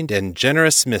 kind, and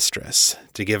generous mistress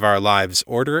to give our lives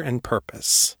order and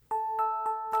purpose.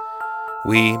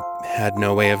 We had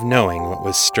no way of knowing what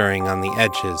was stirring on the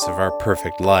edges of our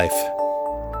perfect life,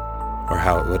 or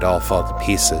how it would all fall to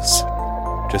pieces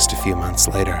just a few months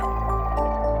later.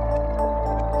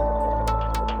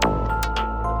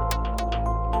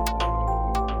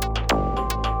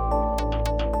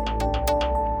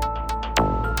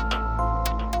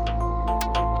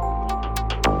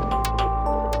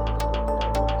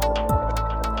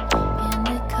 In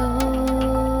the cold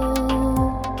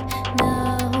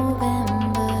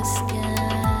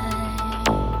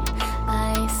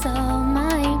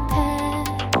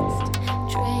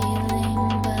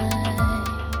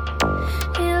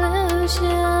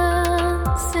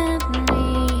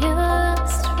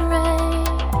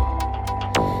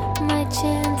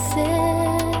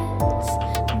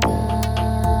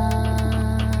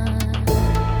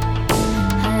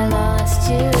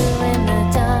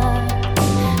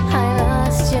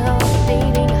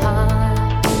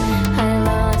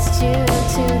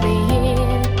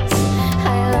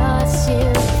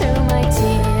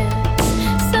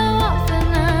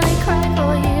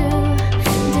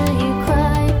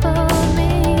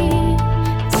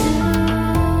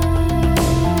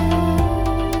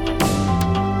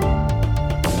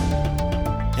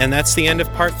And that's the end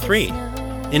of part 3.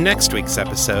 In next week's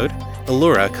episode,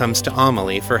 Allura comes to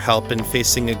Amelie for help in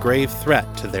facing a grave threat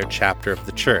to their chapter of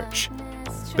the church.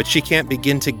 But she can't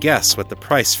begin to guess what the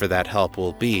price for that help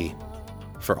will be.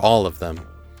 For all of them.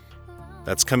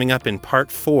 That's coming up in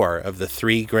part 4 of The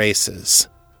Three Graces.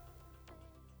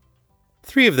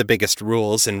 3 of the biggest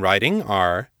rules in writing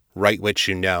are write what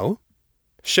you know,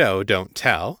 show, don't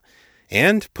tell,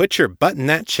 and put your butt in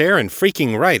that chair and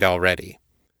freaking write already.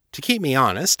 To keep me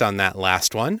honest on that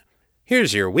last one,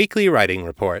 here's your weekly writing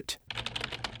report.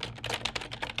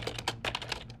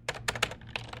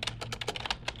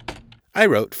 I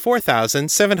wrote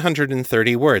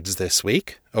 4,730 words this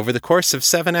week, over the course of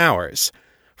 7 hours,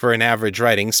 for an average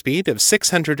writing speed of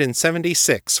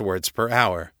 676 words per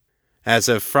hour. As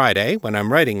of Friday, when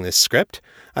I'm writing this script,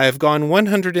 I have gone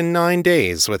 109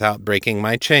 days without breaking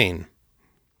my chain.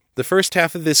 The first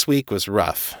half of this week was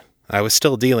rough. I was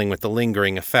still dealing with the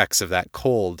lingering effects of that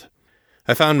cold.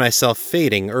 I found myself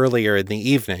fading earlier in the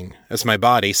evening, as my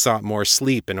body sought more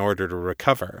sleep in order to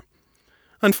recover.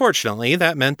 Unfortunately,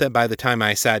 that meant that by the time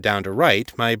I sat down to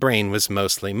write, my brain was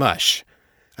mostly mush.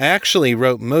 I actually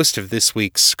wrote most of this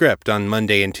week's script on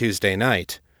Monday and Tuesday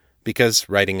night, because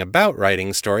writing about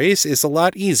writing stories is a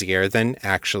lot easier than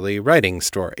actually writing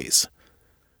stories.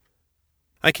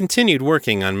 I continued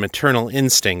working on Maternal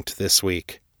Instinct this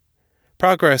week.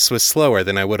 Progress was slower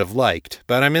than I would have liked,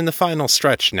 but I'm in the final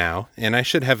stretch now, and I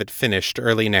should have it finished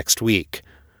early next week.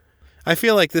 I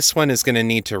feel like this one is going to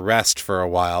need to rest for a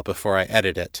while before I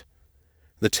edit it.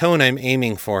 The tone I'm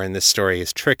aiming for in this story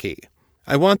is tricky.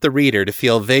 I want the reader to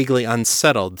feel vaguely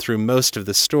unsettled through most of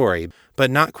the story, but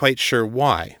not quite sure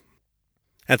why.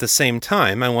 At the same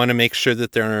time, I want to make sure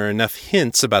that there are enough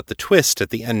hints about the twist at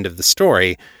the end of the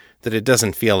story that it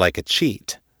doesn't feel like a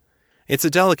cheat. It's a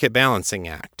delicate balancing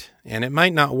act, and it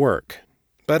might not work.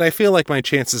 But I feel like my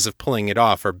chances of pulling it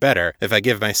off are better if I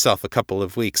give myself a couple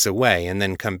of weeks away and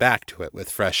then come back to it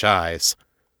with fresh eyes.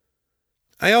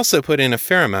 I also put in a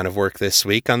fair amount of work this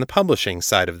week on the publishing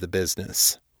side of the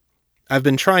business. I've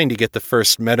been trying to get the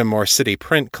first Metamor City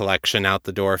print collection out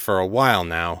the door for a while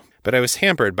now, but I was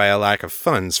hampered by a lack of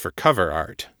funds for cover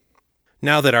art.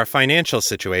 Now that our financial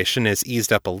situation has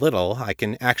eased up a little, I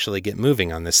can actually get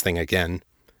moving on this thing again.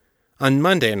 On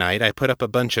Monday night, I put up a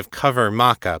bunch of cover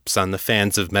mock-ups on the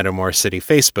Fans of Metamor City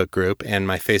Facebook group and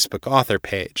my Facebook author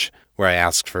page, where I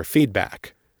asked for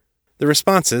feedback. The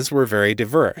responses were very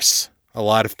diverse. A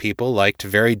lot of people liked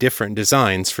very different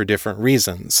designs for different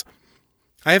reasons.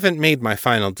 I haven't made my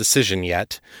final decision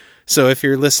yet, so if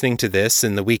you're listening to this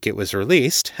in the week it was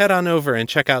released, head on over and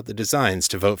check out the designs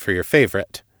to vote for your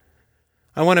favorite.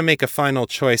 I want to make a final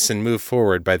choice and move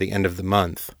forward by the end of the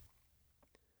month.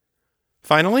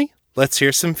 Finally, let's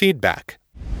hear some feedback.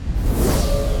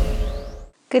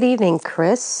 Good evening,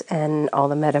 Chris, and all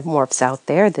the metamorphs out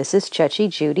there. This is Chechi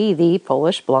Judy, the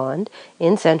Polish blonde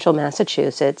in Central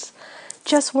Massachusetts.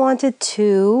 Just wanted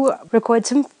to record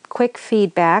some quick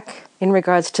feedback in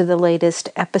regards to the latest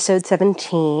episode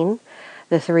 17,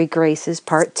 The Three Graces,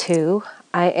 Part 2.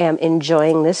 I am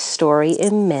enjoying this story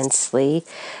immensely.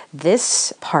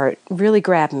 This part really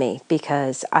grabbed me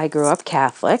because I grew up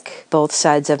Catholic. Both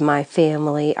sides of my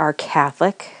family are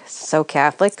Catholic. So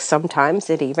Catholic, sometimes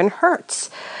it even hurts.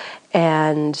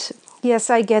 And yes,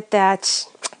 I get that.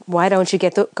 Why don't you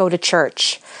go to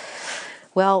church?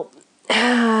 Well,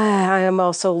 I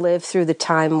also lived through the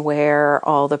time where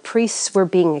all the priests were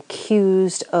being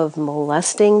accused of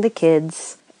molesting the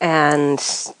kids. And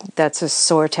that's a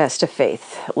sore test of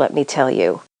faith, let me tell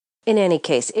you. In any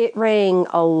case, it rang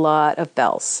a lot of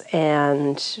bells.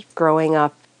 And growing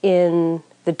up in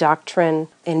the doctrine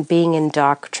and being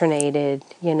indoctrinated,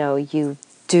 you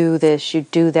do this, you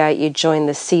do that, you join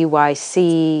the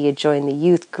CYC, you join the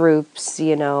youth groups,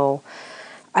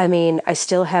 I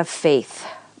still have faith,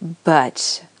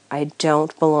 but I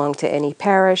don't belong to any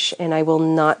parish, and I will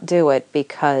not do it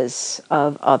because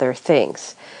of other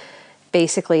things.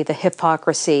 Basically, the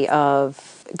hypocrisy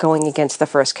of going against the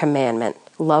first commandment,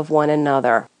 love one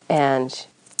another, and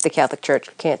the Catholic Church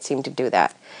can't seem to do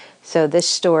that. So this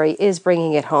story is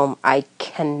bringing it home. I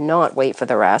cannot wait for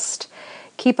the rest.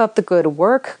 Keep up the good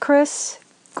work, Chris.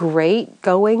 Great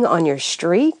going on your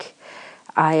streak.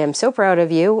 I am so proud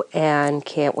of you and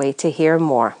can't wait to hear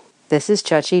more. This is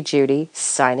Chechi Judy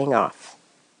signing off.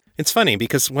 It's funny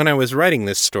because when I was writing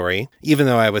this story, even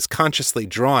though I was consciously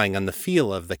drawing on the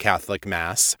feel of the Catholic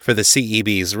Mass for the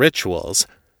CEB's rituals,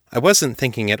 I wasn't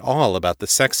thinking at all about the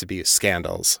sex abuse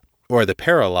scandals, or the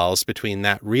parallels between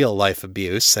that real-life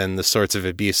abuse and the sorts of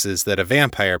abuses that a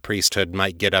vampire priesthood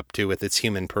might get up to with its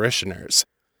human parishioners.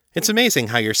 It's amazing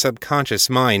how your subconscious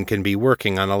mind can be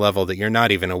working on a level that you're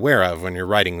not even aware of when you're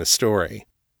writing the story.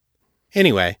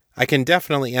 Anyway, I can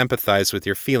definitely empathize with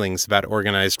your feelings about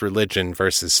organized religion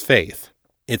versus faith.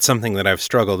 It's something that I've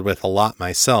struggled with a lot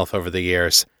myself over the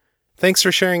years. Thanks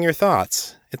for sharing your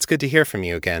thoughts. It's good to hear from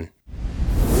you again.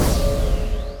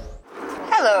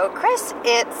 Hello, Chris.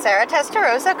 It's Sarah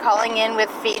Testarossa calling in with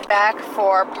feedback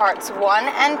for parts 1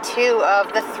 and 2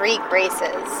 of The Three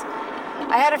Graces.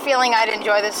 I had a feeling I'd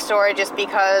enjoy this story just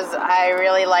because I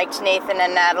really liked Nathan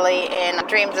and Natalie in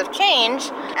Dreams of Change,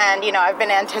 and, I've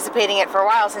been anticipating it for a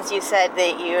while since you said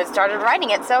that you had started writing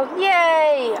it, so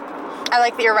yay! I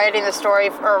like that you're writing the story,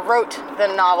 or wrote the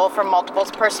novel from multiple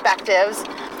perspectives.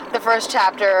 The first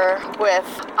chapter with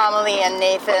Amelie and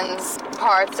Nathan's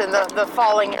parts and the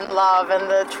falling in love and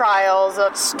the trials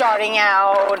of starting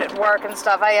out at work and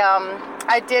stuff.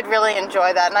 I did really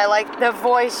enjoy that, and I like the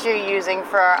voice you're using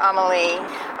for Amelie.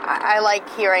 I like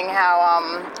hearing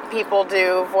how people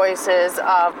do voices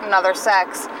of another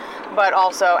sex, but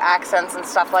also accents and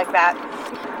stuff like that.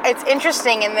 It's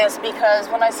interesting in this because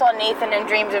when I saw Nathan in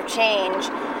Dreams of Change,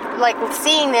 like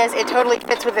seeing this, it totally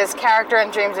fits with his character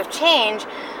in Dreams of Change,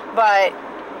 but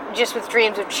just with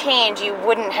Dreams of Change, you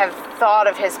wouldn't have thought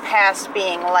of his past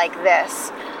being like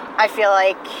this. I feel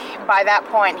like by that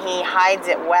point he hides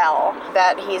it well,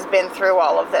 that he's been through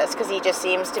all of this, because he just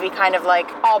seems to be kind of like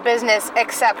all business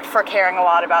except for caring a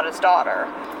lot about his daughter.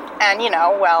 And,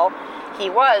 he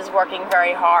was working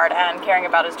very hard and caring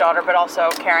about his daughter, but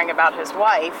also caring about his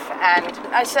wife. And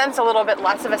I sense a little bit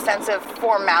less of a sense of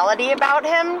formality about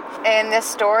him in this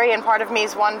story. And part of me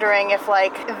is wondering if,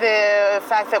 the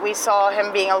fact that we saw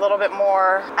him being a little bit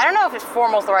more, I don't know if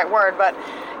formal is the right word, but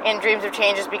in Dreams of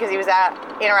Change is because he was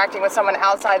interacting with someone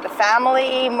outside the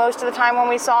family most of the time when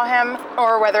we saw him,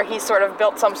 or whether he sort of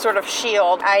built some sort of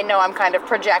shield. I know I'm kind of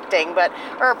projecting,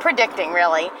 or predicting,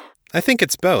 really. I think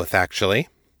it's both, actually.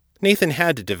 Nathan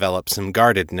had to develop some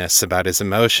guardedness about his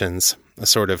emotions, a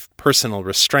sort of personal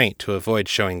restraint to avoid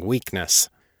showing weakness.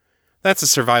 That's a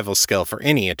survival skill for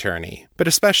any attorney, but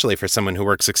especially for someone who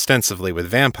works extensively with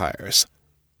vampires.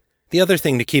 The other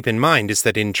thing to keep in mind is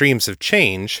that in Dreams of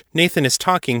Change, Nathan is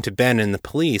talking to Ben and the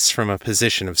police from a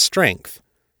position of strength.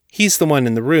 He's the one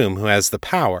in the room who has the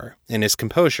power, and his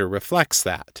composure reflects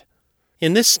that.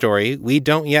 In this story, we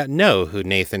don't yet know who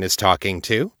Nathan is talking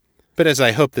to. But as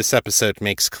I hope this episode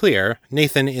makes clear,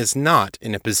 Nathan is not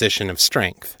in a position of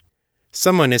strength.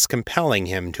 Someone is compelling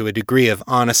him to a degree of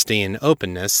honesty and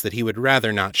openness that he would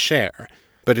rather not share,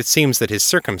 but it seems that his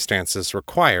circumstances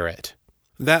require it.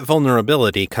 That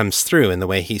vulnerability comes through in the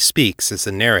way he speaks as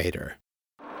a narrator.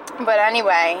 But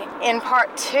anyway, in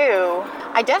part 2,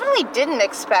 I definitely didn't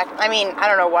expect, I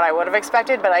don't know what I would have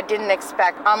expected, but I didn't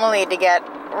expect Amelie to get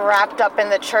wrapped up in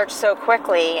the church so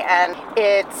quickly, and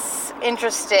it's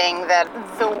interesting that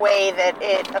the way that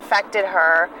it affected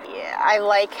her. I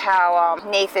like how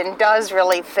Nathan does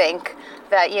really think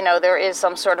that, there is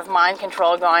some sort of mind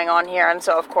control going on here, and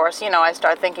so of course, I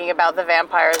start thinking about the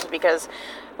vampires because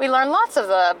we learn lots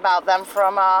about them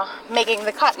from Making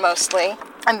the Cut mostly,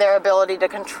 and their ability to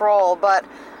control, but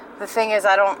the thing is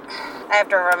I have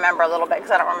to remember a little bit because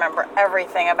I don't remember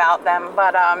everything about them,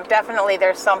 but definitely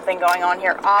there's something going on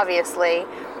here, obviously,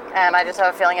 and I just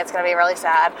have a feeling it's going to be really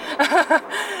sad.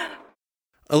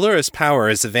 Allura's power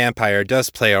as a vampire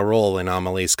does play a role in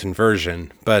Amelie's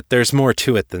conversion, but there's more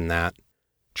to it than that.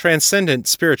 Transcendent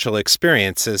spiritual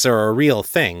experiences are a real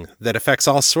thing that affects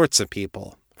all sorts of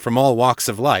people, from all walks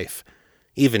of life,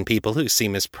 even people who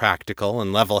seem as practical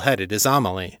and level-headed as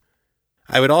Amelie.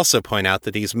 I would also point out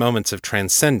that these moments of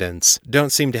transcendence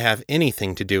don't seem to have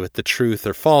anything to do with the truth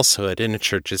or falsehood in a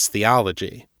church's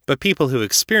theology. But people who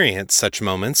experience such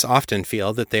moments often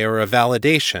feel that they are a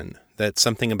validation, that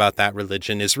something about that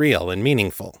religion is real and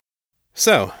meaningful.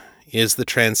 So, is the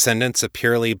transcendence a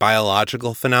purely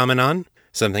biological phenomenon?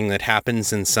 Something that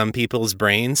happens in some people's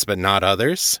brains but not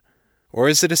others? Or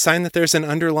is it a sign that there's an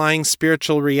underlying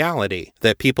spiritual reality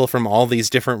that people from all these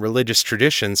different religious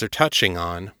traditions are touching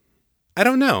on? I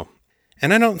don't know,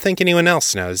 and I don't think anyone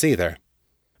else knows either.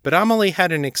 But Amelie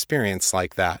had an experience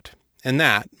like that, and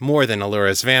that, more than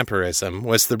Allura's vampirism,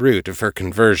 was the root of her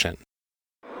conversion.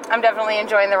 I'm definitely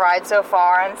enjoying the ride so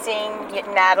far, and seeing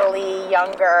Natalie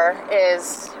younger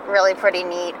is really pretty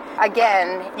neat.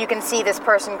 Again, you can see this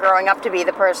person growing up to be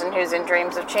the person who's in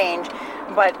Dreams of Change,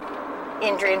 but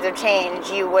in Dreams of Change,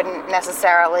 you wouldn't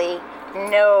necessarily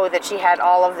know that she had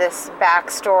all of this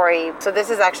backstory. So this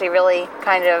is actually really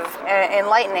kind of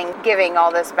enlightening, giving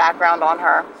all this background on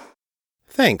her.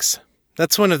 Thanks.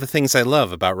 That's one of the things I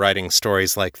love about writing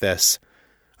stories like this.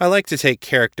 I like to take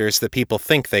characters that people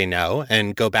think they know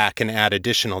and go back and add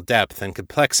additional depth and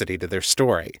complexity to their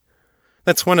story.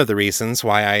 That's one of the reasons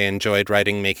why I enjoyed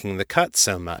writing Making the Cut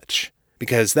so much,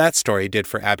 because that story did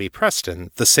for Abby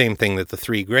Preston the same thing that The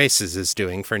Three Graces is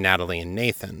doing for Natalie and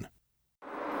Nathan.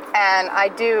 And I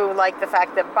do like the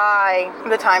fact that by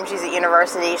the time she's at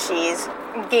university, she's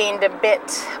gained a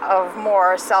bit of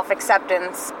more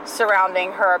self-acceptance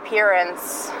surrounding her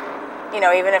appearance. You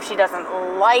know, even if she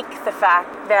doesn't like the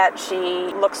fact that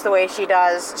she looks the way she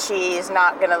does, she's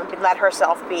not going to let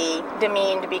herself be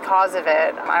demeaned because of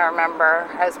it. I remember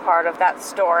as part of that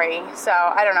story. So,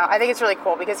 I don't know. I think it's really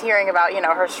cool because hearing about,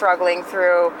 her struggling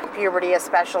through puberty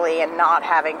especially and not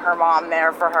having her mom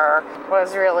there for her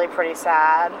was really pretty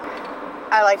sad.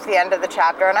 I liked the end of the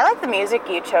chapter, and I like the music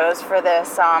you chose for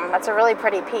this. That's a really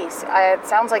pretty piece. It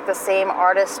sounds like the same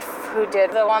artist who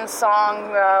did the one song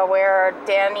where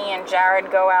Danny and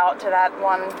Jared go out to that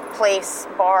one place,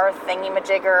 bar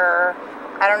thingy-majigger.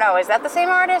 I don't know, is that the same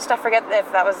artist? I forget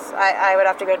if that was, I would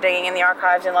have to go digging in the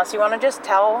archives unless you want to just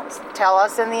tell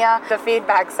us in the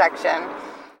feedback section.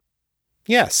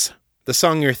 Yes, the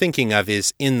song you're thinking of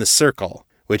is In the Circle,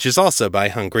 which is also by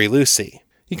Hungry Lucy.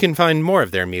 You can find more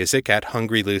of their music at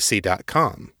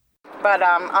hungrylucy.com. But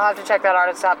I'll have to check that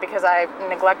artist out because I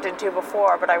neglected to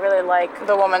before, but I really like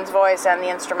the woman's voice and the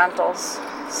instrumentals.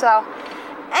 So,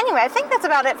 anyway, I think that's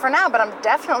about it for now, but I'm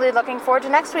definitely looking forward to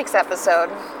next week's episode.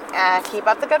 Keep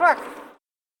up the good work.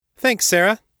 Thanks,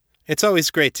 Sarah. It's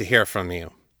always great to hear from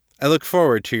you. I look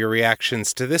forward to your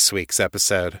reactions to this week's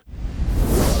episode.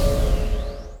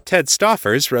 Ted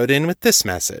Stoffers wrote in with this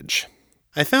message.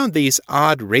 I found these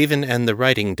odd Raven and the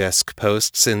Writing Desk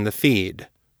posts in the feed.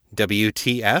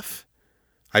 WTF?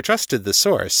 I trusted the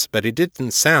source, but it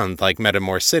didn't sound like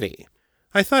Metamore City.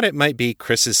 I thought it might be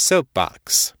Chris's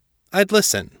soapbox. I'd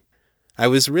listen. I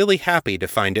was really happy to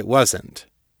find it wasn't.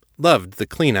 Loved the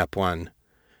cleanup one.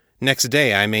 Next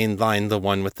day I mainlined the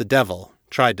one with the devil.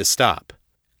 Tried to stop.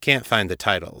 Can't find the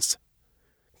titles.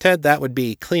 Ted, that would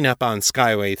be Cleanup on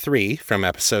Skyway 3 from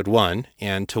Episode 1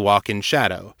 and To Walk in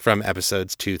Shadow from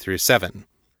Episodes 2 through 7.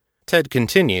 Ted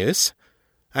continues,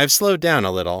 I've slowed down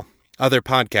a little. Other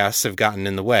podcasts have gotten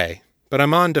in the way, but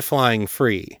I'm on to Flying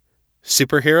Free.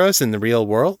 Superheroes in the real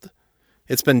world?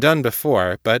 It's been done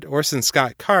before, but Orson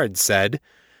Scott Card said,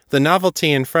 the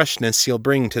novelty and freshness you'll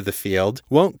bring to the field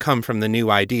won't come from the new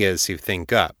ideas you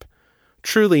think up.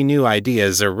 Truly new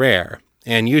ideas are rare,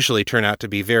 and usually turn out to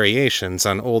be variations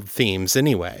on old themes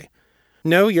anyway.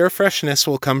 No, your freshness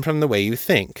will come from the way you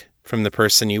think, from the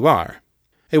person you are.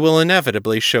 It will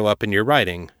inevitably show up in your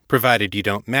writing, provided you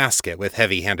don't mask it with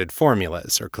heavy-handed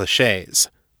formulas or cliches."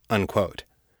 Unquote.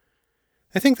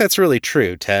 I think that's really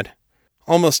true, Ted.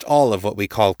 Almost all of what we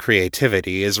call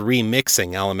creativity is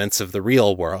remixing elements of the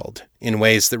real world in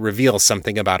ways that reveal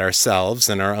something about ourselves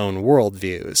and our own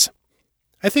worldviews.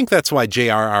 I think that's why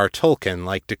J.R.R. Tolkien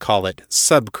liked to call it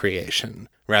sub-creation,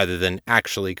 rather than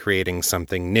actually creating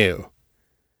something new.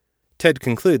 Ted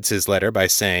concludes his letter by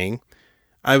saying,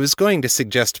 I was going to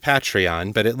suggest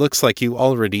Patreon, but it looks like you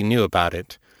already knew about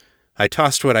it. I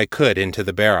tossed what I could into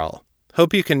the barrel.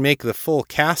 Hope you can make the full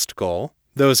cast goal.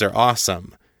 Those are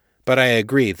awesome. But I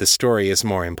agree the story is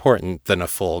more important than a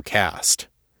full cast.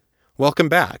 Welcome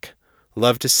back.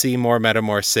 Love to see more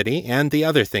Metamore City and the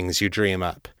other things you dream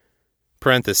up.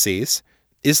 Parentheses,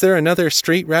 is there another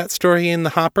street rat story in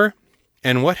the hopper?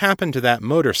 And what happened to that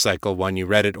motorcycle one you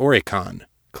read at Oricon?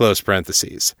 Close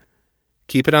parentheses.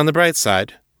 Keep it on the bright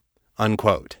side.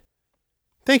 Unquote.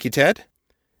 Thank you, Ted.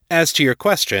 As to your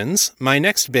questions, my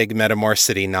next big Metamore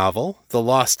City novel, The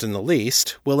Lost and the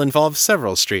Least, will involve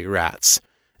several street rats,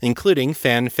 including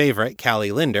fan favorite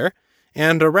Callie Linder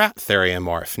and a rat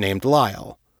theriomorph named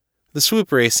Lyle. The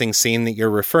swoop racing scene that you're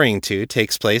referring to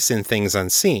takes place in Things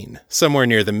Unseen, somewhere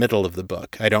near the middle of the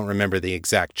book. I don't remember the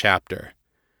exact chapter.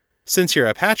 Since you're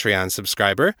a Patreon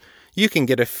subscriber, you can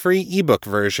get a free ebook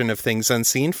version of Things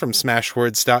Unseen from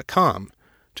Smashwords.com.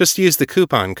 Just use the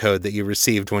coupon code that you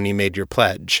received when you made your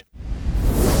pledge.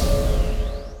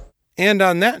 And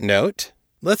on that note,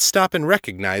 let's stop and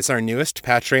recognize our newest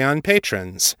Patreon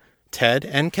patrons, Ted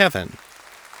and Kevin.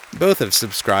 Both have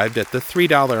subscribed at the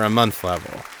 $3 a month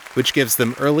level, which gives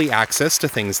them early access to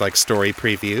things like story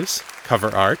previews,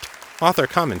 cover art, author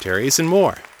commentaries, and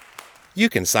more. You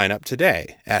can sign up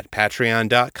today at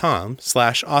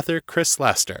patreon.com/author Chris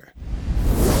Lester.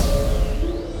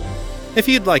 If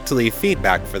you'd like to leave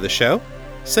feedback for the show,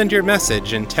 send your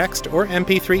message in text or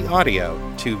MP3 audio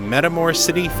to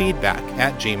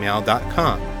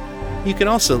metamorecityfeedback@gmail.com. You can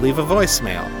also leave a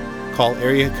voicemail. Call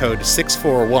area code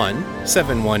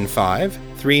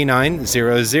 641-715-39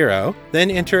 3900,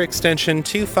 then enter extension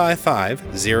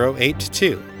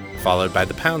 255082, followed by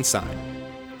the #.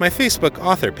 My Facebook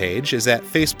author page is at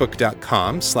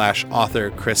facebook.com/author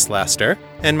Chris Lester,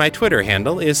 and my Twitter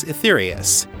handle is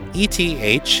Etherius,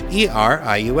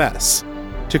 ETHERIUS.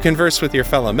 To converse with your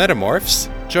fellow Metamorphs,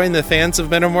 join the Fans of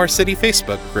Metamor City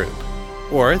Facebook group,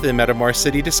 or the Metamor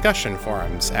City discussion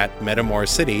forums at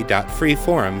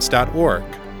metamorcity.freeforums.org.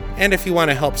 And if you want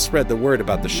to help spread the word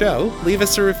about the show, leave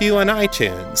us a review on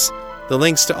iTunes. The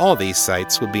links to all these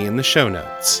sites will be in the show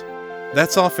notes.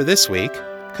 That's all for this week.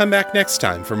 Come back next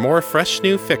time for more fresh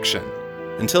new fiction.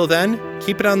 Until then,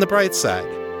 keep it on the bright side.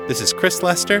 This is Chris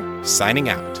Lester, signing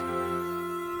out.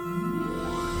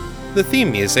 The theme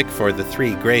music for The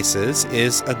Three Graces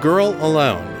is A Girl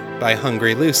Alone by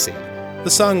Hungry Lucy. The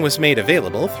song was made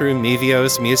available through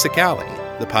Mevio's Music Alley,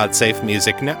 the Podsafe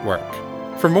Music Network.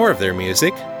 For more of their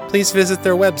music, please visit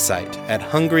their website at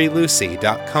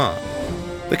hungrylucy.com.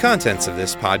 The contents of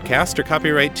this podcast are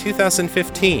copyright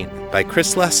 2015 by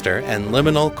Chris Lester and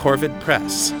Liminal Corvid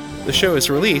Press. The show is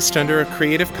released under a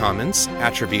Creative Commons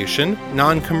Attribution,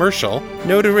 Non-Commercial,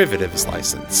 No Derivatives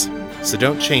license. So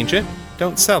don't change it,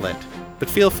 don't sell it, but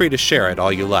feel free to share it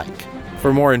all you like.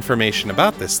 For more information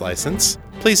about this license,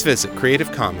 please visit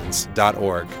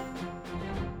creativecommons.org.